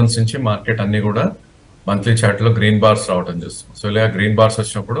 3 months నుంచి మార్కెట్ అన్ని కూడా మంత్లీ చార్ట్లో గ్రీన్ బార్స్ రావడం చూస్తాం. సో ఇలా గ్రీన్ బార్స్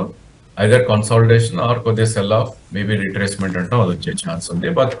వచ్చినప్పుడు ఐదర్ కన్సాలిడేషన్ ఆర్ కొద్దిగా సెల్ ఆఫ్ మేబీ రిట్రేస్మెంట్ అంటే అది వచ్చే ఛాన్స్ ఉంది.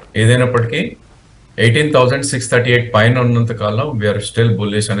 బట్ ఏదైనప్పటికీ 18,638 పైన ఉన్నంత కాలం వీఆర్ స్టిల్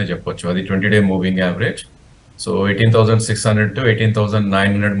బుల్లిష్ అనే చెప్పొచ్చు. అది 20-day moving average. So 18,600 to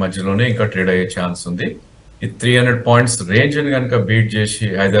 18,900 మధ్యలోనే ఇంకా ట్రేడ్ అయ్యే ఛాన్స్ ఉంది. ఈ 300 పాయింట్స్ రేంజ్ ని కనుక బీట్ చేసి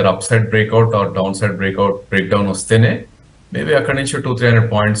either up side breakout are down side break down వస్తేనే మేబీ అక్కడ నుంచి 200-300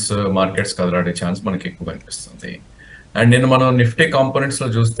 పాయింట్స్ మార్కెట్స్ కదలాడే ఛాన్స్ మనకి ఎక్కువ కనిపిస్తుంది. అండ్ నేను మనం నిఫ్టీ కాంపోనెంట్స్ లో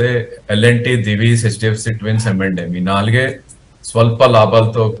చూస్తే L&T, Divi's, HDFC twins, M&M ఈ 4 స్వల్ప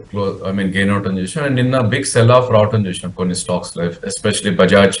లాభాలతో గెయిన్ అవటం చూసాం. అండ్ నిన్న బిగ్ సెల్ ఆఫ్ రావటం చూసాం కొన్ని స్టాక్స్ లో, ఎస్పెషలీ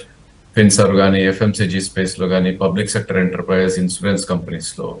బజాజ్ ఫిన్సర్వ్ కానీ, ఎఫ్ఎంసీజీ స్పేస్ లో కానీ, public sector enterprises, insurance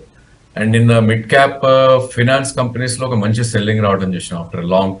companies లో. అండ్ నిన్న మిడ్ క్యాప్ ఫినాన్స్ కంపెనీస్ లో ఒక మంచి సెల్లింగ్ రావడం చూసాం after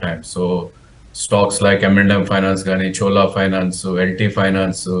long time. So stocks like M&M finance కానీ, Chola finance, LT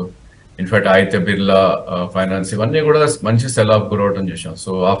finance, in fact Aditya Birla finance, ఇవన్నీ కూడా మంచి సెల్ ఆఫ్ గురవటం చూసాం.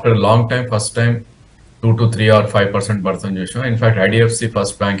 So after long time first time 2 to 3 or 5% పడుతుంది చూసాం. ఇన్ఫాక్ట్ ఐడిఎఫ్సి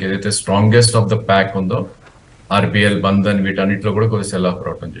ఫస్ట్ బ్యాంక్ ఏదైతే స్ట్రాంగెస్ట్ ఆఫ్ ద ప్యాక్ ఉందో, RBL, Bandhan వీటన్నిటిలో కూడా కొద్దిగా సెల్ ఆఫ్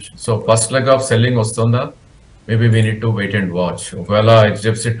రావటం చూసాం. So first leg of selling వస్తుందా, maybe we need to wait and watch. ఒకవేళ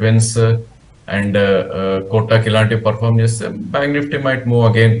హెచ్డిఎఫ్సి ట్విన్స్ అండ్ కోటాక్ ఇలాంటివి పర్ఫామ్ చేస్తే bank Nifty might move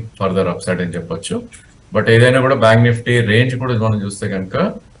again further up side అని చెప్పొచ్చు. బట్ ఏదైనా కూడా బ్యాంక్ నిఫ్టీ రేంజ్ కూడా మనం చూస్తే కనుక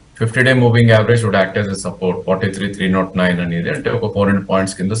 50-day moving average would act as a support 43,309 అనేది, అంటే ఒక 400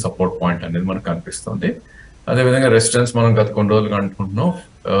 పాయింట్స్ కింద సపోర్ట్ పాయింట్ అనేది మనకు కనిపిస్తుంది. అదేవిధంగా రెసిస్టెన్స్ మనం గత కొన్ని రోజులుగా అనుకుంటున్నాం.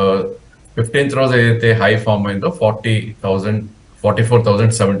 15th రోజు ఏదైతే హై ఫామ్ అయిందో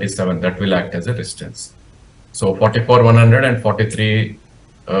 44,077 that will act as a resistance. So 44,100 and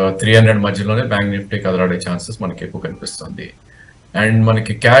 43,300 మధ్యలోనే బ్యాంక్ నిఫ్టీ కదలాడే ఛాన్సెస్ మనకి ఎక్కువ కనిపిస్తుంది. అండ్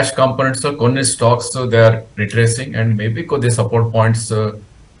మనకి క్యాష్ కాంపోనెంట్స్ లో కొన్ని stocks they are రిట్రేసింగ్ and maybe కొద్ది సపోర్ట్ పాయింట్స్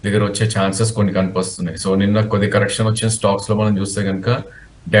దగ్గర వచ్చే ఛాన్సెస్ కొన్ని కనిపిస్తున్నాయి. సో నిన్న కొద్ది కరెక్షన్ వచ్చిన స్టాక్స్ లో మనం చూస్తే కనుక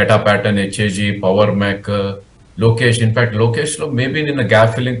data pattern, హెచ్ఏజీ, power Mac, Lokesh. In fact Lokesh లో మేబీ నిన్న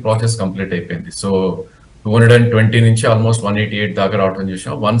గ్యాప్ ఫిల్లింగ్ ప్రాసెస్ కంప్లీట్ అయిపోయింది. సో 220 నుంచి ఆల్మోస్ట్ 188 దాకా రావడం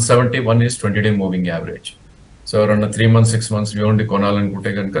చూసాం. 171 is 20-day moving average. So ఎవరన్నా 3 months 6 months వ్యూ ఉండి కొనాలనుకుంటే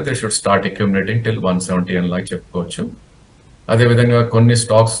కనుక దే షుడ్ స్టార్ట్ అక్యూమిలేటింగ్ టిల్ 170 అని లాగా చెప్పుకోవచ్చు. అదేవిధంగా కొన్ని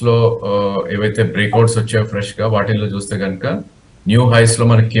స్టాక్స్ లో ఏవైతే బ్రేక్అవుట్స్ వచ్చాయో ఫ్రెష్ గా వాటిల్లో చూస్తే కనుక న్యూ హైస్ లో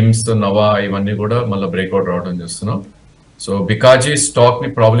మన కిమ్స్, నవా ఇవన్నీ కూడా మళ్ళీ బ్రేక్అవుట్ రావడం చూస్తున్నాం. సో బికాజీ స్టాక్ ని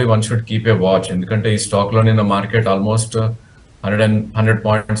probably one should keep a watch, ఎందుకంటే ఈ స్టాక్ లో నిన్న మార్కెట్ ఆల్మోస్ట్ 100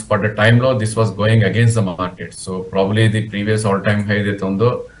 పాయింట్స్ పడ్డ టైంలో this was going against the market. So probably ఇది ప్రీవియస్ ఆల్ టైమ్ హై ఏదైతే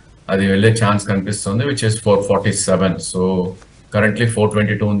ఉందో అది వెళ్ళే ఛాన్స్ కనిపిస్తుంది, విచ్ ఇస్ 447. సో కరెంట్లీ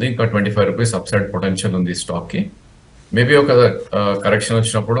 422 ఉంది, ఇంకా 25 రూపీస్ అప్సైడ్ పొటెన్షియల్ ఉంది స్టాక్ కి. మేబీ ఒక కరెక్షన్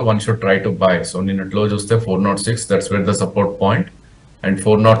వచ్చినప్పుడు one should try to buy. So నిన్నట్లో చూస్తే 406 that's where the support point and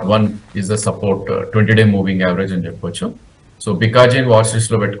 401 is the support 20-day moving average అని చెప్పొచ్చు. సో బికాజీ వాచ్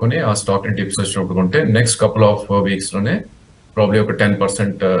లిస్ట్ లో పెట్టుకుని ఆ స్టాక్ ని టిప్స్ వచ్చినప్పుడు కొంటే నెక్స్ట్ కపుల్ ఆఫ్ వీక్స్ లోనే ప్రాబ్లీ ఒక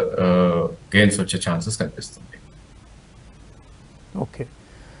 10% గెయిన్స్ వచ్చే ఛాన్సెస్ కనిపిస్తుంది. Okay.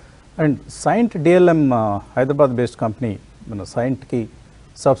 And saint DLM Hyderabad based company, మన సైంట్కి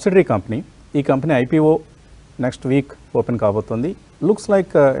సబ్సిడరీ కంపెనీ. ఈ company IPO next week open కాబోతుంది. Looks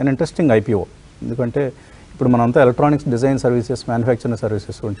like an interesting IPO, ఎందుకంటే ఇప్పుడు మనంతా electronics design services, manufacturing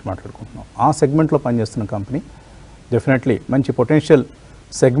services గురించి మాట్లాడుకుంటున్నాం. ఆ సెగ్మెంట్లో పనిచేస్తున్న కంపెనీ, డెఫినెట్లీ మంచి పొటెన్షియల్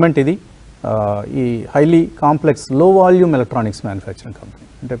సెగ్మెంట్ ఇది. ఈ హైలీ కాంప్లెక్స్ లో వాల్యూమ్ ఎలక్ట్రానిక్స్ మ్యానుఫ్యాక్చరింగ్ కంపెనీ,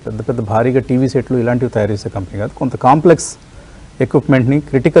 అంటే పెద్ద పెద్ద భారీగా టీవీ సెట్లు ఇలాంటివి తయారు చేసే కంపెనీ కాదు. కొంత కాంప్లెక్స్ ఎక్విప్మెంట్ని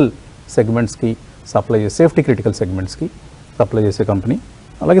క్రిటికల్ సెగ్మెంట్స్కి సప్లై చేసే, సేఫ్టీ క్రిటికల్ సెగ్మెంట్స్కి సప్లై చేసే కంపెనీ.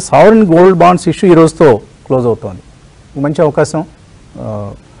 అలాగే సావరిన్ గోల్డ్ బాండ్స్ ఇష్యూ ఈ రోజుతో క్లోజ్ అవుతోంది. మంచి అవకాశం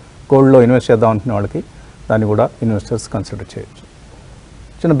గోల్డ్లో ఇన్వెస్ట్ చేద్దాం అనుకునే వాళ్ళకి, దాన్ని కూడా ఇన్వెస్టర్స్ కన్సిడర్ చేయొచ్చు.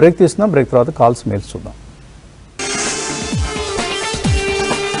 చిన్న బ్రేక్ తీసుకుందాం. బ్రేక్ తర్వాత కాల్స్, మెయిల్స్ చూద్దాం.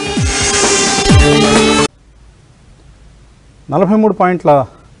 $43 పాయింట్ల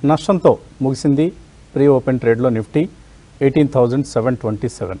నష్టంతో ముగిసింది ప్రీ ఓపెన్ ట్రేడ్లో నిఫ్టీ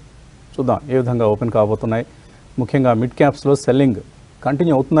 18,727. చూద్దాం ఏ విధంగా ఓపెన్ కాబోతున్నాయి. ముఖ్యంగా మిడ్ క్యాప్స్లో సెల్లింగ్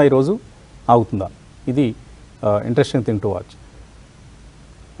కంటిన్యూ అవుతుందా, ఈరోజు ఆగుతుందా? ఇది interesting thing to watch.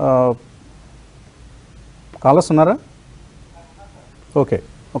 Callers ఉన్నారా? ఓకే,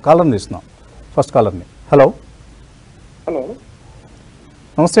 ఒక కాలర్ని తీస్తున్నాం. ఫస్ట్ కాలర్ని. హలో. హలో,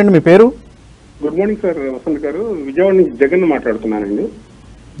 నమస్తే అండి, మీ పేరు? Good morning sir. వసంత్ గారు, విజయవాడ నుంచి జగన్ మాట్లాడుతున్నానండి.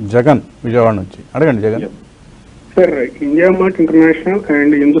 జగన్, విజయవాడ నుంచి. అడగండి Jagan. Sir, India mart international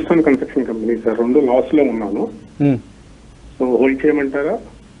and Hindustan construction company sir, 2 loss లో ఉన్నాను. సో హోల్డ్ చేయమంటారా,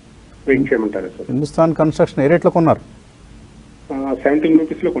 వెయిట్ చేయమంటారా సార్? హిందుస్థాన్ కన్స్ట్రక్షన్ ఏ రేట్లో కొన్నారు? 17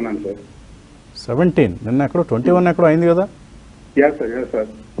 రూపీస్ లో కొన్నాను సార్. 17? నిన్న ఎక్కడో 21 ఎక్కడో అయింది కదా? Yeah sir.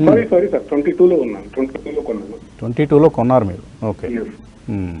 సారీ సార్, 22 లో ఉన్నాను. 22 లో కొన్నాను. 22లో కొన్నారు మీరు? Okay.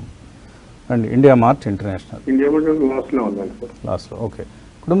 And India mart international India mart లాస్లో ఉందండి సార్. లాస్ట్లో. ఓకే,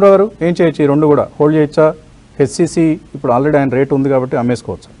 కుటుంబరావు గారు ఏం చేయొచ్చు? ఈ రెండు కూడా హోల్డ్ చేయొచ్చా? హెచ్సిసి ఇప్పుడు ఆల్రెడీ ఆయన రేట్ ఉంది కాబట్టి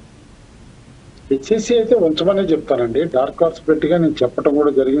అమ్మేసుకోవచ్చా? హెచ్సిసి అయితే ఉంచమనే చెప్తానండి. డార్క్ హార్స్ పెట్టిగా నేను చెప్పడం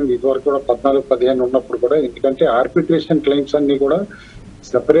కూడా జరిగింది ఇదివరకు కూడా 14-15 ఉన్నప్పుడు కూడా. ఎందుకంటే ఆర్బిట్రేషన్ క్లెయిమ్స్ అన్ని కూడా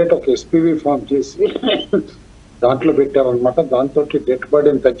సెపరేట్ ఒక ఎస్పీవి ఫామ్ చేసి దాంట్లో పెట్టారనమాట. దాంతో డెట్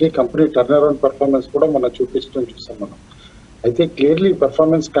బర్డెన్ తగ్గి కంపెనీ టర్న్ అరౌండ్ పర్ఫార్మెన్స్ కూడా మనం చూపించడం చూసాం మనం. అయితే క్లియర్లీ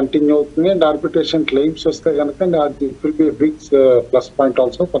పర్ఫార్మెన్స్ కంటిన్యూ అవుతుంది అండ్ ఆర్బిట్రేషన్ క్లెయిమ్స్ వస్తే కనుక it will be big plus point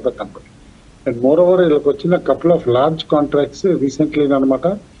also for the company. And more over వీళ్ళకి వచ్చిన couple of large contracts recently అనమాట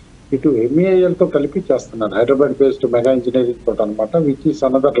ఇటు MEIL తో కలిపి చేస్తున్నారు, హైదరాబాద్ బేస్డ్ మెగా ఇంజనీరింగ్ తోటి అనమాట, which is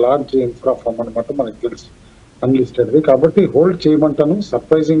another large infra firm అనమాట, మనకి తెలుసు అన్లిస్టెడ్. కాబట్టి hold చేయమంటాను.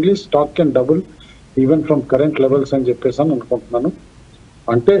 Surprisingly stock can double even from current levels అని చెప్పేసి అని అనుకుంటున్నాను.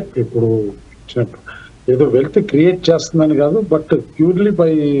 అంటే ఇప్పుడు ఏదో వెల్త్ క్రియేట్ చేస్తుందని కాదు, but purely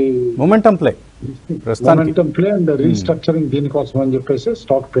by momentum play and restructuring దీనికోసం అని చెప్పేసి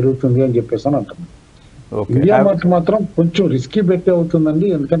స్టాక్ పెరుగుతుంది అని చెప్పేసి అని అంటున్నాను. ఇండియా మార్ట్ మాత్రం కొంచెం రిస్కీ బెట్ అవుతుందండి.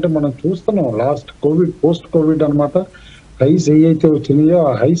 ఎందుకంటే మనం చూస్తున్నాం లాస్ట్ కోవిడ్ పోస్ట్ కోవిడ్ అనమాట హైస్ ఏవైతే వచ్చినాయో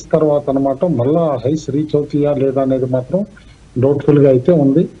ఆ హైస్ తర్వాత అనమాట మళ్ళా హైస్ రీచ్ అవుతాయా లేదా అనేది మాత్రం డౌట్ఫుల్ గా అయితే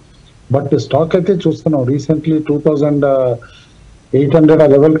ఉంది. బట్ స్టాక్ అయితే చూస్తున్నాం రీసెంట్లీ 2800 ఆ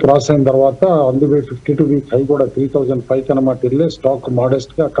లెవెల్ క్రాస్ అయిన తర్వాత అందువే 52 వీక్ హై కూడా 3005 అనమాట వెళ్ళే స్టాక్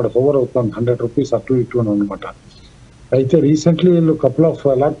మోడెస్ట్ గా అక్కడ ఓవర్ అవుతుంది 100 రూపీస్ అటు ఇటు అనమాట. అయితే రీసెంట్లీ వీళ్ళు కపుల్ ఆఫ్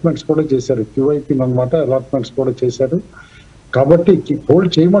అలాట్మెంట్స్ కూడా చేశారు, QIP అనమాట అలాట్మెంట్స్ కూడా చేశారు. కాబట్టి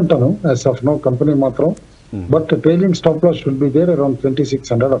hold చేయమంటాను as of no company మాత్రం. But trailing stop loss should be there around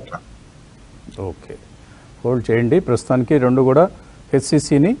 2600 అట్లా. ఓకే, హోల్డ్ చేయండి ప్రస్తుతానికి రెండు కూడా.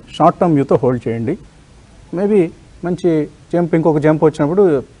 హెచ్సిసిని షార్ట్ టర్మ్ వ్యూతో హోల్డ్ చేయండి. మేబీ మంచి జంప్, ఇంకొక జంప్ వచ్చినప్పుడు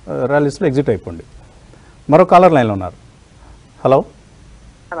ర్యాలీస్లో ఎగ్జిట్ అయిపోండి. మరో కాలర్ లైన్లో ఉన్నారు. హలో,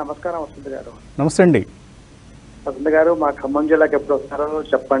 నమస్కారం వసంత్ గారు. నమస్తే అండి. వసంత్ గారు, మా ఖమ్మం జిల్లాకి ఎప్పుడు వస్తారో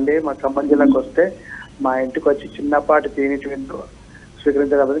చెప్పండి. మా ఖమ్మం జిల్లాకి వస్తే మా ఇంటికి వచ్చి చిన్నపాటి తేనీటి విందు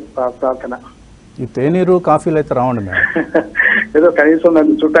స్వీకరించగలని ప్రార్థన. ఈ తేనీరు కాఫీలు అయితే రావండి మేము. ఏదో కనీసం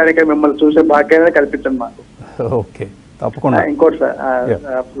నన్ను చూడటానికి మిమ్మల్ని చూసే భాగ్యాన్ని కల్పించండి మాకు. ఓకే, తప్పకుండా. ఇంకోటి సార్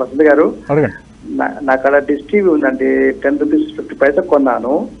వసంత్ గారు, అడగండి. నా కాడ డిష్ టీవీ ఉందండి, 10 రూపీస్ 50 పైసా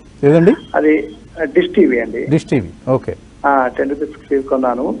కొన్నాను. ఏదండి? అది డిష్ టీవీ అండి. Dish TV, okay. 10 రూపీస్ 50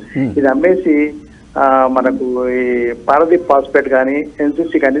 కొన్నాను. ఇది అమ్మేసి మనకు ఈ పారదీప్ ఫాస్ఫేట్ కానీ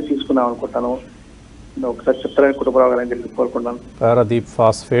NCC కానీ తీసుకుందాం అనుకుంటాను. ఒకసారి చెప్తారని కుటుంబరావు గారు అని కోరుకుంటాను. Paradip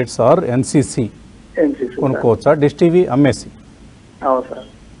phosphates are NCC కొనుక్కోవచ్చా? Dish TV అమ్మేసి? అవును సార్.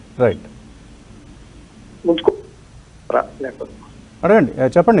 రైట్, లేకపోతే అడగండి,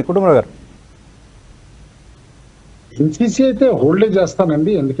 చెప్పండి కుటుంబరావు గారు. NCC అయితే హోల్డే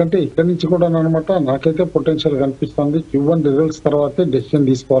చేస్తానండి. ఎందుకంటే ఇక్కడ నుంచి కూడా అనమాట నాకైతే పొటెన్షియల్ కనిపిస్తుంది. Q1 రిజల్ట్స్ తర్వాతే డెసిషన్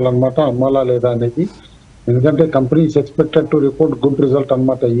తీసుకోవాలన్నమాట, అమ్మాలా లేదా అనేది. ఎందుకంటే company is expected to report good result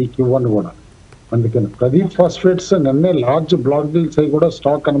అనమాట ఈ Q1 కూడా. అందుకని ప్రదీప్ ఫాస్ఫేట్స్ నిన్నే లార్జ్ బ్లాక్ డీల్స్ అయి కూడా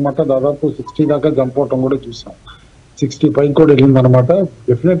స్టాక్ అనమాట దాదాపు 60 దాకా జంప్ అవటం కూడా చూసాం. 65 కూడా వెళ్ళింది అనమాట.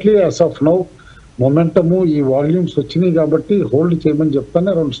 Definitely as of now momentum ఈ వాల్యూమ్స్ వచ్చినాయి కాబట్టి హోల్డ్ చేయమని చెప్తాను.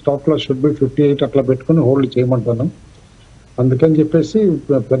 అరౌండ్ స్టాక్ లో షుడ్ బి 58 అట్లా పెట్టుకుని హోల్డ్ చేయమంటాను. అందుకని చెప్పేసి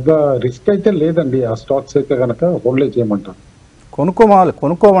పెద్ద రిస్క్ అయితే లేదండి ఆ స్టాక్స్ అయితే కనుక హోల్డ్ చేయమంటాను.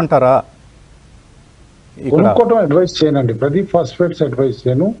 కొనుక్కోమంటారా? కొనుక్కోవడం అడ్వైస్ చేయనండి, ప్రదీప్ ఫాస్ఫేట్స్ అడ్వైస్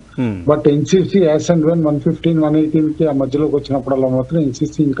చేయను. But NCC as and when 115, 118 కి ఆ మధ్యలోకి వచ్చినప్పుడల్లా మాత్రం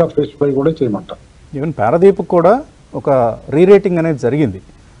NCC ఇంకా ఫ్రెష్ బై కూడా చేయమంటారు. ఈవెన్ పారదీప్ కూడా ఒక రీరేటింగ్ అనేది జరిగింది.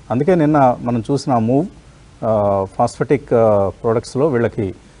 అందుకే నిన్న మనం చూసిన మూవ్ ఫాస్ఫెటిక్ ప్రోడక్ట్స్లో వీళ్ళకి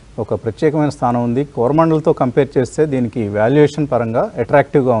ఒక ప్రత్యేకమైన స్థానం ఉంది. కోరమండల్తో కంపేర్ చేస్తే దీనికి వాల్యుయేషన్ పరంగా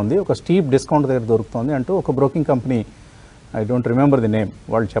అట్రాక్టివ్గా ఉంది, ఒక స్టీప్ డిస్కౌంట్ దగ్గర దొరుకుతుంది అంటూ ఒక broking company, I don't remember the name,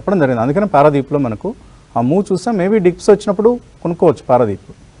 వాళ్ళు చెప్పడం జరిగింది. అందుకని పారాదీప్లో మనకు ఆ మూవ్ చూస్తాం. మేబీ డిప్స్ వచ్చినప్పుడు కొనుక్కోవచ్చు పారాదీప్.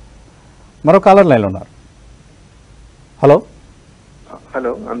 మరో కాలర్ లైన్లో ఉన్నారు. హలో.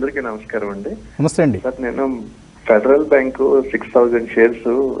 హలో, అందరికీ నమస్కారం అండి. నమస్తే అండి. సార్, నేను ఫెడరల్ బ్యాంక్ 6000 షేర్స్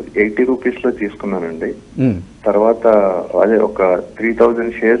 80 రూపీస్ లో తీసుకున్నానండి. తర్వాత అదే ఒక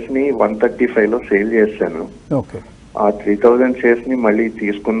 3000 షేర్స్ ని 135 లో సేల్ చేశాను. ఆ 3000 షేర్స్ ని మళ్ళీ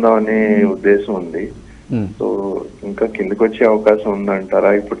తీసుకుందాం అనే ఉద్దేశం ఉంది. సో ఇంకా కిందకి వచ్చే అవకాశం ఉందంటారా?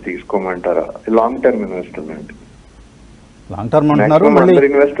 ఇప్పుడు తీసుకోమంటారా? లాంగ్ టర్మ్ ఇన్వెస్టర్ అండి. లాంగ్ టర్మ్ అంటున్నారు, అందరు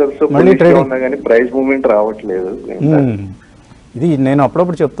ఇన్వెస్టర్స్ ఉన్నా కానీ ప్రైస్ మూవ్మెంట్ రావట్లేదు. ఇది నేను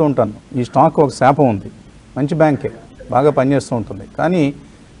అప్పుడప్పుడు చెప్తూ ఉంటాను, ఈ స్టాక్ ఒక శాపం ఉంది. మంచి బ్యాంకే, బాగా పనిచేస్తూ ఉంటుంది, కానీ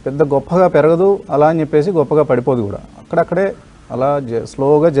పెద్ద గొప్పగా పెరగదు, అలా అని చెప్పేసి గొప్పగా పడిపోదు కూడా. అక్కడక్కడే అలా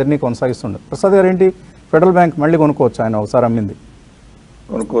స్లోగా జర్నీ కొనసాగిస్తుండదు. ప్రసాద్ గారు ఏంటి, ఫెడరల్ బ్యాంక్ మళ్ళీ కొనుక్కోవచ్చు? ఆయన ఒకసారి అమ్మింది.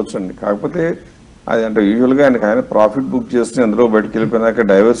 కొనుక్కోవచ్చు అండి. కాకపోతే అది అంటే యూజువల్గా ఆయన ప్రాఫిట్ బుక్ చేస్తే అందులో బయటకు వెళ్ళిపోయినాక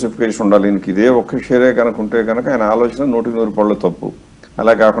డైవర్సిఫికేషన్ ఉండాలి. ఇంక ఇదే ఒక్క షేరే కనుక ఉంటే కనుక ఆయన ఆలోచన 100% తప్పు.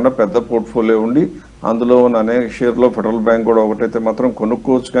 అలా కాకుండా పెద్ద పోర్ట్ఫోలియో ఉండి అందులో ఉన్న అనేక షేర్లో ఫెడరల్ బ్యాంక్ కూడా ఒకటైతే మాత్రం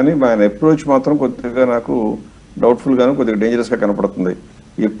కొనుక్కోవచ్చు. కానీ ఆయన అప్రోచ్ మాత్రం కొద్దిగా నాకు డౌట్ఫుల్ గాను కొద్దిగా డేంజరస్గా కనపడుతుంది.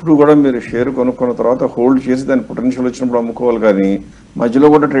 ఎప్పుడు కూడా మీరు షేర్ కొనుక్కున్న తర్వాత హోల్డ్ చేసి దాని పొటెన్షియల్ వచ్చినప్పుడు అమ్ముకోవాలి. కానీ మధ్యలో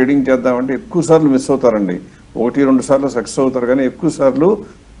కూడా ట్రేడింగ్ చేద్దామంటే ఎక్కువ సార్లు మిస్ అవుతారండి. 1-2 సార్లు సక్సెస్ అవుతారు కానీ ఎక్కువ సార్లు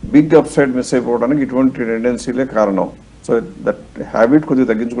బిగ్ అప్ సైడ్ మిస్ అయిపోవడానికి ఇటువంటి టెండెన్సీలే కారణం. సో దట్ హ్యాబిట్ కొద్దిగా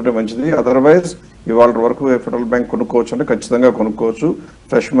తగ్గించుకుంటే మంచిది. అదర్వైజ్ ఇవాళ వరకు ఫెడరల్ బ్యాంక్ కొనుక్కోవచ్చు అంటే ఖచ్చితంగా కొనుక్కోవచ్చు.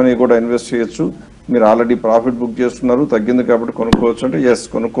 ఫ్రెష్ మనీ కూడా ఇన్వెస్ట్ చేయొచ్చు. మీరు ఆల్రెడీ ప్రాఫిట్ బుక్ చేస్తున్నారు, తగ్గింది కాబట్టి కొనుక్కోవచ్చు అంటే ఎస్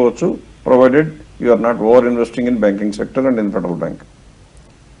కొనుక్కోవచ్చు, provided you are not over investing in banking sector and in federal bank.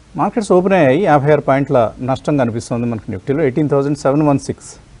 Markets open అయ్యాయి, 56 పాయింట్ల నష్టం కనిపిస్తుంది మనకు నిఫ్టీలో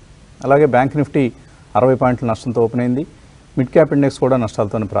 18,716. అలాగే బ్యాంక్ నిఫ్టీ 60 పాయింట్ల నష్టంతో ఓపెన్ అయింది. మిడ్ క్యాప్ ఇండెక్స్ కూడా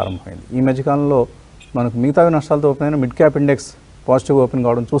నష్టాలతోనే ప్రారంభమైంది. ఈ మధ్యకాలంలో మనకు మిగతావి నష్టాలతో ఓపెన్ అయిన mid cap index positive open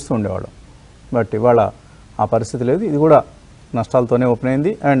కావడం చూస్తూ ఉండేవాళ్ళం. బట్ ఇవాళ ఆ పరిస్థితి లేదు, ఇది కూడా నష్టాలతోనే ఓపెన్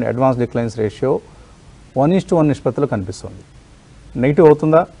అయింది. అండ్ అడ్వాన్స్ డిక్లైన్స్ రేషియో 1:1 నిష్పత్తిలో కనిపిస్తుంది. నెగిటివ్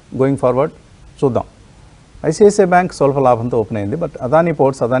అవుతుందా గోయింగ్ ఫార్వర్డ్ చూద్దాం. ఐసిఐసిఐ బ్యాంక్ స్వల్ప లాభంతో ఓపెన్ అయింది. But Adani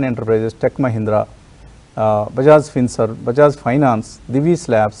ports, Adani enterprises, tech Mahindra, Bajaj Finserv, Bajaj finance, Divi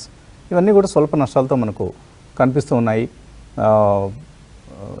slabs ఇవన్నీ కూడా స్వల్ప నష్టాలతో మనకు కనిపిస్తూ ఉన్నాయి.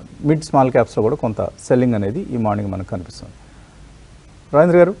 మిడ్ స్మాల్ క్యాప్స్లో కూడా కొంత సెల్లింగ్ అనేది ఈ మార్నింగ్ మనకు కనిపిస్తుంది.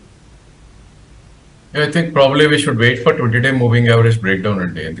 రాజేంద్ర గారు, I think probably we should wait for 20-day moving average breakdown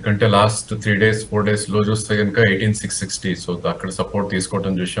అండి. ఎందుకంటే లాస్ట్ 3 days 4 days లో చూస్తే కనుక 18,660, సో అక్కడ సపోర్ట్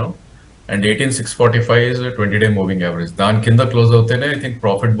తీసుకోవడం చూసాం. And 18,645 is 20-day moving average. దాని కింద close అవుతేనే I think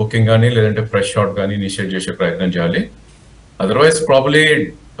profit booking కానీ లేదంటే ఫ్రెష్ షార్ట్ కానీ ఇనిషియేట్ చేసే ప్రయత్నం చేయాలి. అదర్వైజ్ ప్రాబ్లీ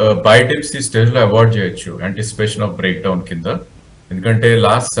బై డిప్స్ ఈ స్టేజ్ లో అవాయిడ్ చేయొచ్చు యాంటిసిపేషన్ ఆఫ్ బ్రేక్ డౌన్ కింద. ఎందుకంటే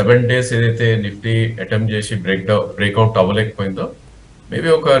లాస్ట్ 7 days ఏదైతే నిఫ్టీ అటెంప్ట్ చేసి బ్రేక్అవుట్ అవ్వలేకపోయిందో మేబీ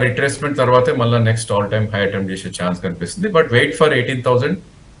ఒక రిట్రేస్మెంట్ తర్వాతే మళ్ళీ next all time high attempt చేసే ఛాన్స్ కనిపిస్తుంది. బట్ వెయిట్ ఫర్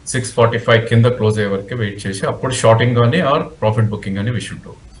 18,645 కింద క్లోజ్ అయ్యే వరకు వెయిట్ చేసి అప్పుడు షార్టింగ్ కానీ ఆర్ ప్రాఫిట్ బుకింగ్ కానీ we should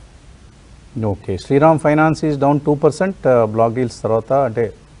do. Okay, Sriram finance is down 2%. Block deals తర్వాత అంటే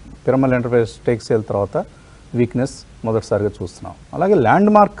పిరమల్ ఎంటర్ప్రైజ్ స్టేక్ సేల్ తర్వాత వీక్నెస్ మొదటిసారిగా చూస్తున్నాం. అలాగే ల్యాండ్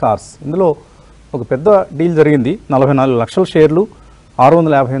మార్క్ కార్స్, ఇందులో ఒక పెద్ద డీల్ జరిగింది. 44 లక్షల షేర్లు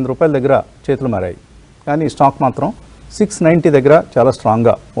 658 రూపాయల దగ్గర చేతులు మారాయి. కానీ స్టాక్ మాత్రం 690 దగ్గర చాలా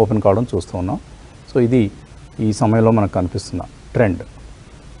స్ట్రాంగ్గా ఓపెన్ కావడం చూస్తూ ఉన్నాం. సో ఇది ఈ సమయంలో మనకు కనిపిస్తున్న ట్రెండ్.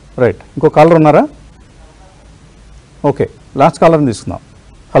 రైట్, ఇంకో కాలర్ ఉన్నారా? ఓకే, లాస్ట్ కాలర్ని తీసుకుందాం.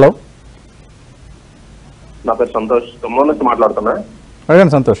 హలో, నా పేరు సంతోష్, ఖమ్మం నుంచి మాట్లాడుతున్నా.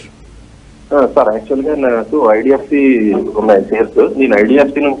 అడగండి సంతోష్. సార్ యాక్చువల్గా నాకు ఐడిఎఫ్సి ఉన్నాయి షేర్స్. నేను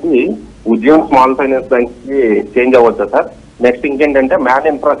ఐడిఎఫ్సి నుంచి ఉద్యమం స్మాల్ ఫైనాన్స్ బ్యాంక్ కి చేంజ్ అవ్వచ్చా సార్? నెక్స్ట్ ఇంకేంటంటే మ్యాన్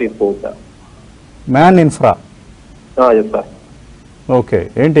ఇన్ఫ్రా తీసుకోవచ్చా? Man infra, yes sir. Okay,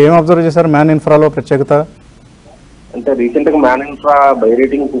 ఏంటి ఏం అబ్జర్వ్ చేశారు మ్యాన్ ఇన్ఫ్రాలో ప్రత్యేకత? అంటే రీసెంట్ గా మ్యాన్ ఇన్ఫ్రా బై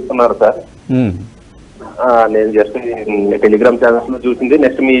రేటింగ్ చూస్తున్నారు సార్. నేను జస్ట్ టెలిగ్రామ్ ఛానల్స్ లో చూసింది,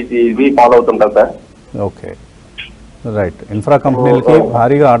 నెక్స్ట్ మీ ఇది ఫాలో అవుతుంటారు సార్. Okay, right. ఇన్ఫ్రా కంపెనీలకి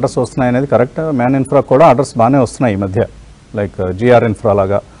భారీగా ఆర్డర్స్ వస్తున్నాయి అనేది కరెక్ట్. మ్యాన్ ఇన్ఫ్రా కూడా ఆర్డర్స్ బాగానే వస్తున్నాయి ఈ మధ్య, లైక్ జిఆర్ ఇన్ఫ్రా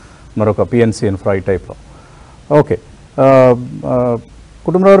లాగా, మరొక పిఎన్సి ఇన్ఫ్రా ఈ టైప్లో. ఓకే,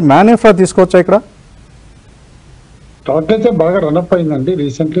 కుటుంబరావు మ్యాన్ ఇన్ఫ్రా తీసుకోవచ్చా ఇక్కడ? స్టాక్ అయితే బాగా రన్అప్ అయిందండి.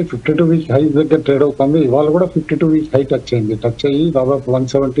 రీసెంట్లీ 52 వీక్ హై దగ్గర ట్రేడ్ అవుతుంది. ఇవాళ కూడా 52 వీక్ హై టచ్ అయింది. టచ్ అయ్యి దాదాపు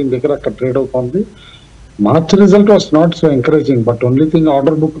 117 దగ్గర అక్కడ ట్రేడ్ అవుతుంది. March result was not so encouraging, but only thing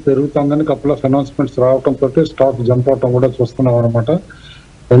order book పెరుగుతుందని కపుల్ ఆఫ్ అనౌన్స్మెంట్స్ రావడం తోటి స్టాక్ జంప్ అవటం కూడా చూస్తున్నాం అనమాట.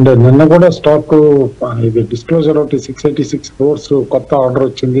 అండ్ నిన్న కూడా స్టాక్ ఇది డిస్క్లోజర్ ఒకటి 686 crores కొత్త ఆర్డర్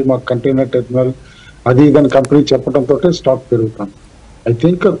వచ్చింది మాకు కంటైనర్ టెర్మినల్, అది ఇదని కంపెనీ చెప్పడం తోటి స్టాక్ పెరుగుతుంది. ఐ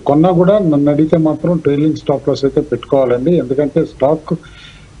థింక్ కొన్నా కూడా నన్ను అడిగితే మాత్రం ట్రైలింగ్ స్టాప్ లాస్ అయితే పెట్టుకోవాలండి. ఎందుకంటే స్టాక్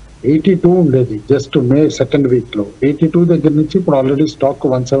 82 ఉండేది జస్ట్ మే 2nd వీక్ లో, 82 దగ్గర నుంచి ఇప్పుడు ఆల్రెడీ స్టాక్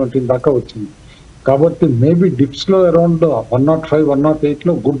 117 దాకా వచ్చింది. కాబట్టి మేబీ డిప్స్ లో అరౌండ్ 105, 108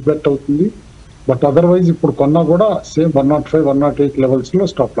 లో గుడ్ బెట్ అవుతుంది. బట్ అదర్వైజ్ ఇప్పుడు కొన్నా కూడా సేమ్ 105, 108 లెవెల్స్ లో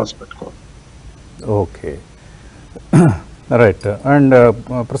స్టాప్ లాస్ పెట్టుకోవాలి. Okay, right. అండ్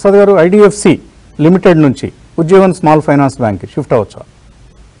ప్రసాద్ గారు, ఐడిఎఫ్సి లిమిటెడ్ నుంచి Ujjivan small finance bank shift అవ్వచ్చా?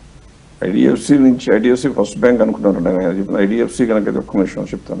 IDFC నుంచి ఐడిఎఫ్సి ఫస్ట్ బ్యాంక్ అనుకున్నారండి. ఐడిఎఫ్సి కనుక ఒక్క నిమిషం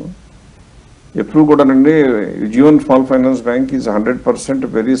చెప్తాను. ఎప్పుడు కూడానండి Ujjivan small finance bank is 100%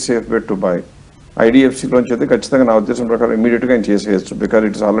 very safe bet to buy. ఐడిఎఫ్సిలోంచి అయితే ఖచ్చితంగా నా ఉద్దేశం ప్రకారం ఇమీడియట్గా ఆయన చేసేయచ్చు, because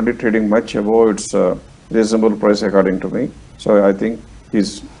it's already trading much above it's reasonable price according to me. So I think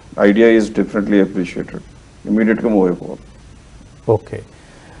his idea is definitely appreciated. ఇమీడియట్గా మూవ్ అయిపోవాలి. Okay,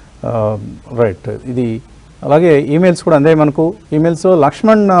 right. ఇది అలాగే ఈమెయిల్స్ కూడా అందే మనకు. ఈమెయిల్స్లో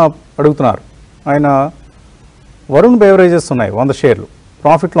లక్ష్మణ్ అడుగుతున్నారు, ఆయన వరుణ్ బెవరేజెస్ ఉన్నాయి 100 షేర్లు,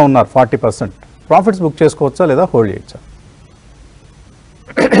 ప్రాఫిట్లో ఉన్నారు 40%. ప్రాఫిట్స్ బుక్ చేసుకోవచ్చా లేదా హోల్డ్ చేయొచ్చా?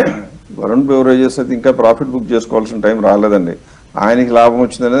 వరుణ్ బెవరేజెస్ అయితే ఇంకా ప్రాఫిట్ బుక్ చేసుకోవాల్సిన టైం రాలేదండి. ఆయనకి లాభం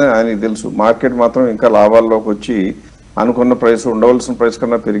వచ్చిందనేది ఆయనకి తెలుసు. మార్కెట్ మాత్రం ఇంకా లాభాల్లోకి వచ్చి అనుకున్న ప్రైస్, ఉండవలసిన ప్రైస్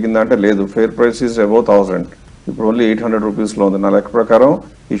కన్నా పెరిగిందంటే లేదు. ఫెయిర్ ప్రైస్ ఈజ్ అబౌవ్ 1000, ఇప్పుడు ఓన్లీ 800 రూపీస్లో ఉంది. నా లెక్క ప్రకారం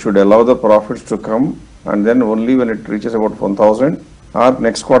ఈ should allow the profits to come and then only when it reaches about 1000 are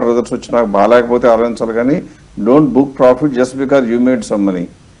next quarter results వచ్చి నాకు బాగాలేకపోతే ఆలోచించాలి. కానీ don't book profit just because you made some money.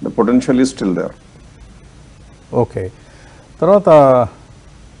 The potential is still there. Okay. తర్వాత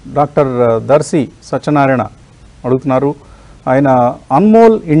doctor Darsi Satyanarayana అడుగుతున్నారు. ఆయన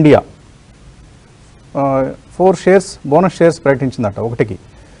Anmol India 4 shares bonus shares ప్రకటించిందట 1కి,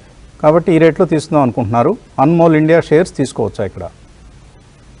 కాబట్టి ఈ రేట్లో తీసుకుందాం అనుకుంటున్నారు. అన్మోల్ ఇండియా షేర్స్ తీసుకోవచ్చా ఇక్కడ?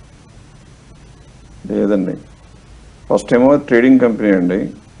 లేదండి. ఫస్ట్ ఏమో ట్రేడింగ్ కంపెనీ అండి,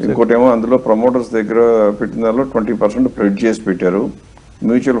 ఇంకోటేమో అందులో ప్రమోటర్స్ దగ్గర పెట్టిన దానిలో 20% ప్రెడ్ చేసి పెట్టారు.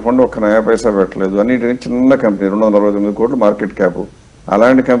 మ్యూచువల్ ఫండ్ ఒక్క నయా పైసా పెట్టలేదు. అన్నిటినీ చిన్న కంపెనీ, 269 కోట్లు మార్కెట్ క్యాప్.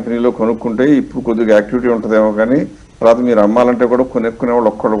 అలాంటి కంపెనీలో కొనుక్కుంటే ఇప్పుడు కొద్దిగా యాక్టివిటీ ఉంటుందేమో, కానీ తర్వాత మీరు అమ్మాలంటే కూడా కొనుక్కునే వాళ్ళు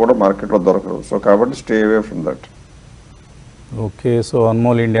ఒక్కళ్ళు కూడా మార్కెట్లో దొరకరు. సో కాబట్టి stay away from that. Okay. So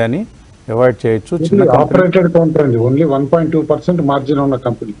Anmol ఇండియాని అవాయిడ్ చేయొచ్చు. ఆపరేటెడ్ కౌంటర్ అండి, ఓన్లీ 1.2% మార్జిన్ ఉన్న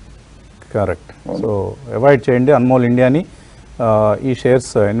కంపెనీ. కరెక్ట్. సో అవాయిడ్ చేయండి అన్మోల్ ఇండియాని. ఈ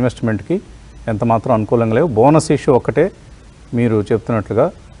షేర్స్ ఇన్వెస్ట్మెంట్కి ఎంత మాత్రం అనుకూలంగా లేవు. బోనస్ ఇష్యూ ఒక్కటే మీరు చెప్తున్నట్లుగా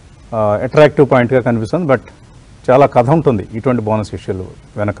అట్రాక్టివ్ పాయింట్గా కనిపిస్తుంది, బట్ చాలా కథ ఉంటుంది ఇటువంటి బోనస్ ఇష్యూలు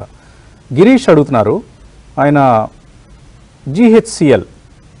వెనక. గిరీష్ అడుగుతున్నారు. ఆయన GHCL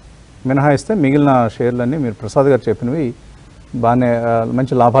మినహాయిస్తే మిగిలిన షేర్లన్నీ మీరు ప్రసాద్ గారు చెప్పినవి బాగానే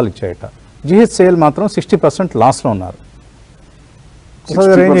మంచి లాభాలు ఇచ్చాయట. GHCL మాత్రం 60% లాస్లో ఉన్నారు.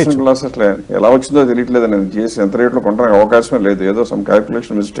 60% లాస్ అట్లా ఎలా వచ్చిందో తెలియట్లేదు అనేది. GHC ఎంత రేట్లో కొనడానికి అవకాశమే లేదు. ఏదో సమ్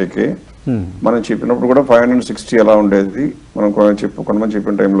క్యాల్కులేషన్ మిస్టేక్. మనం చెప్పినప్పుడు కూడా 560 ఎలా ఉండేది మనం కొంతమంది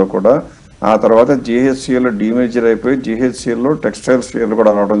చెప్పిన టైంలో కూడా. ఆ తర్వాత GHCL డీమేజర్ అయిపోయి GHCL టెక్స్టైల్ షేర్లు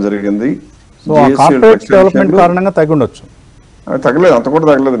కూడా రావడం జరిగింది. డెవలప్మెంట్ కారణంగా తగ్గి ఉండొచ్చు. తగ్గలేదు, అంత కూడా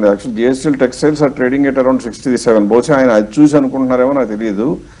తగ్గలేదండి. Actual GHCL textiles are trading at around 67. బహుశా ఆయన అది చూసి అనుకుంటున్నారేమో నాకు తెలియదు.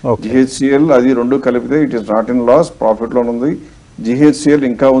 GHCL అది రెండు కలిపితే it is not in loss, profit లో ఉంది. GHCL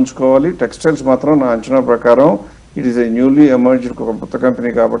ఇంకా ఉంచుకోవాలి. టెక్స్టైల్స్ మాత్రం నా అంచనా ప్రకారం it is a newly emerged ఒక కొత్త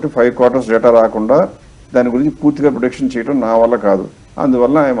కంపెనీ కాబట్టి 5 quarters డేటా రాకుండా దాని గురించి పూర్తిగా ప్రొడిక్షన్ చేయడం నా వల్ల కాదు.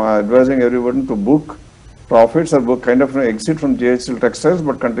 అందువల్ల I'm advising everybody to book profits are book kind of exit from GHCL textiles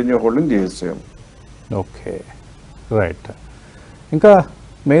but continue holding GHCL. Okay, right. ఇంకా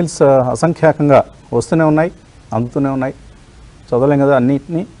మెయిల్స్ అసంఖ్యాకంగా వస్తూనే ఉన్నాయి, అందుతూనే ఉన్నాయి. చదవలేం కదా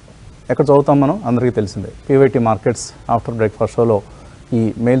అన్నిటినీ. ఎక్కడ చదువుతాం మనం అందరికీ తెలిసిందే. PYT మార్కెట్స్ ఆఫ్టర్ బ్రేక్ఫాస్ట్ షోలో ఈ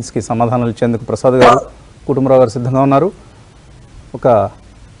మెయిల్స్కి సమాధానాలు ఇచ్చేందుకు ప్రసాద్ గారు, కుటుంబరావు గారు సిద్ధంగా ఉన్నారు.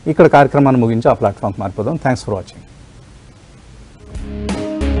 ఇక్కడ కార్యక్రమాన్ని ముగించి ఆ ప్లాట్ఫామ్కి మారిపోదాం. Thanks for watching.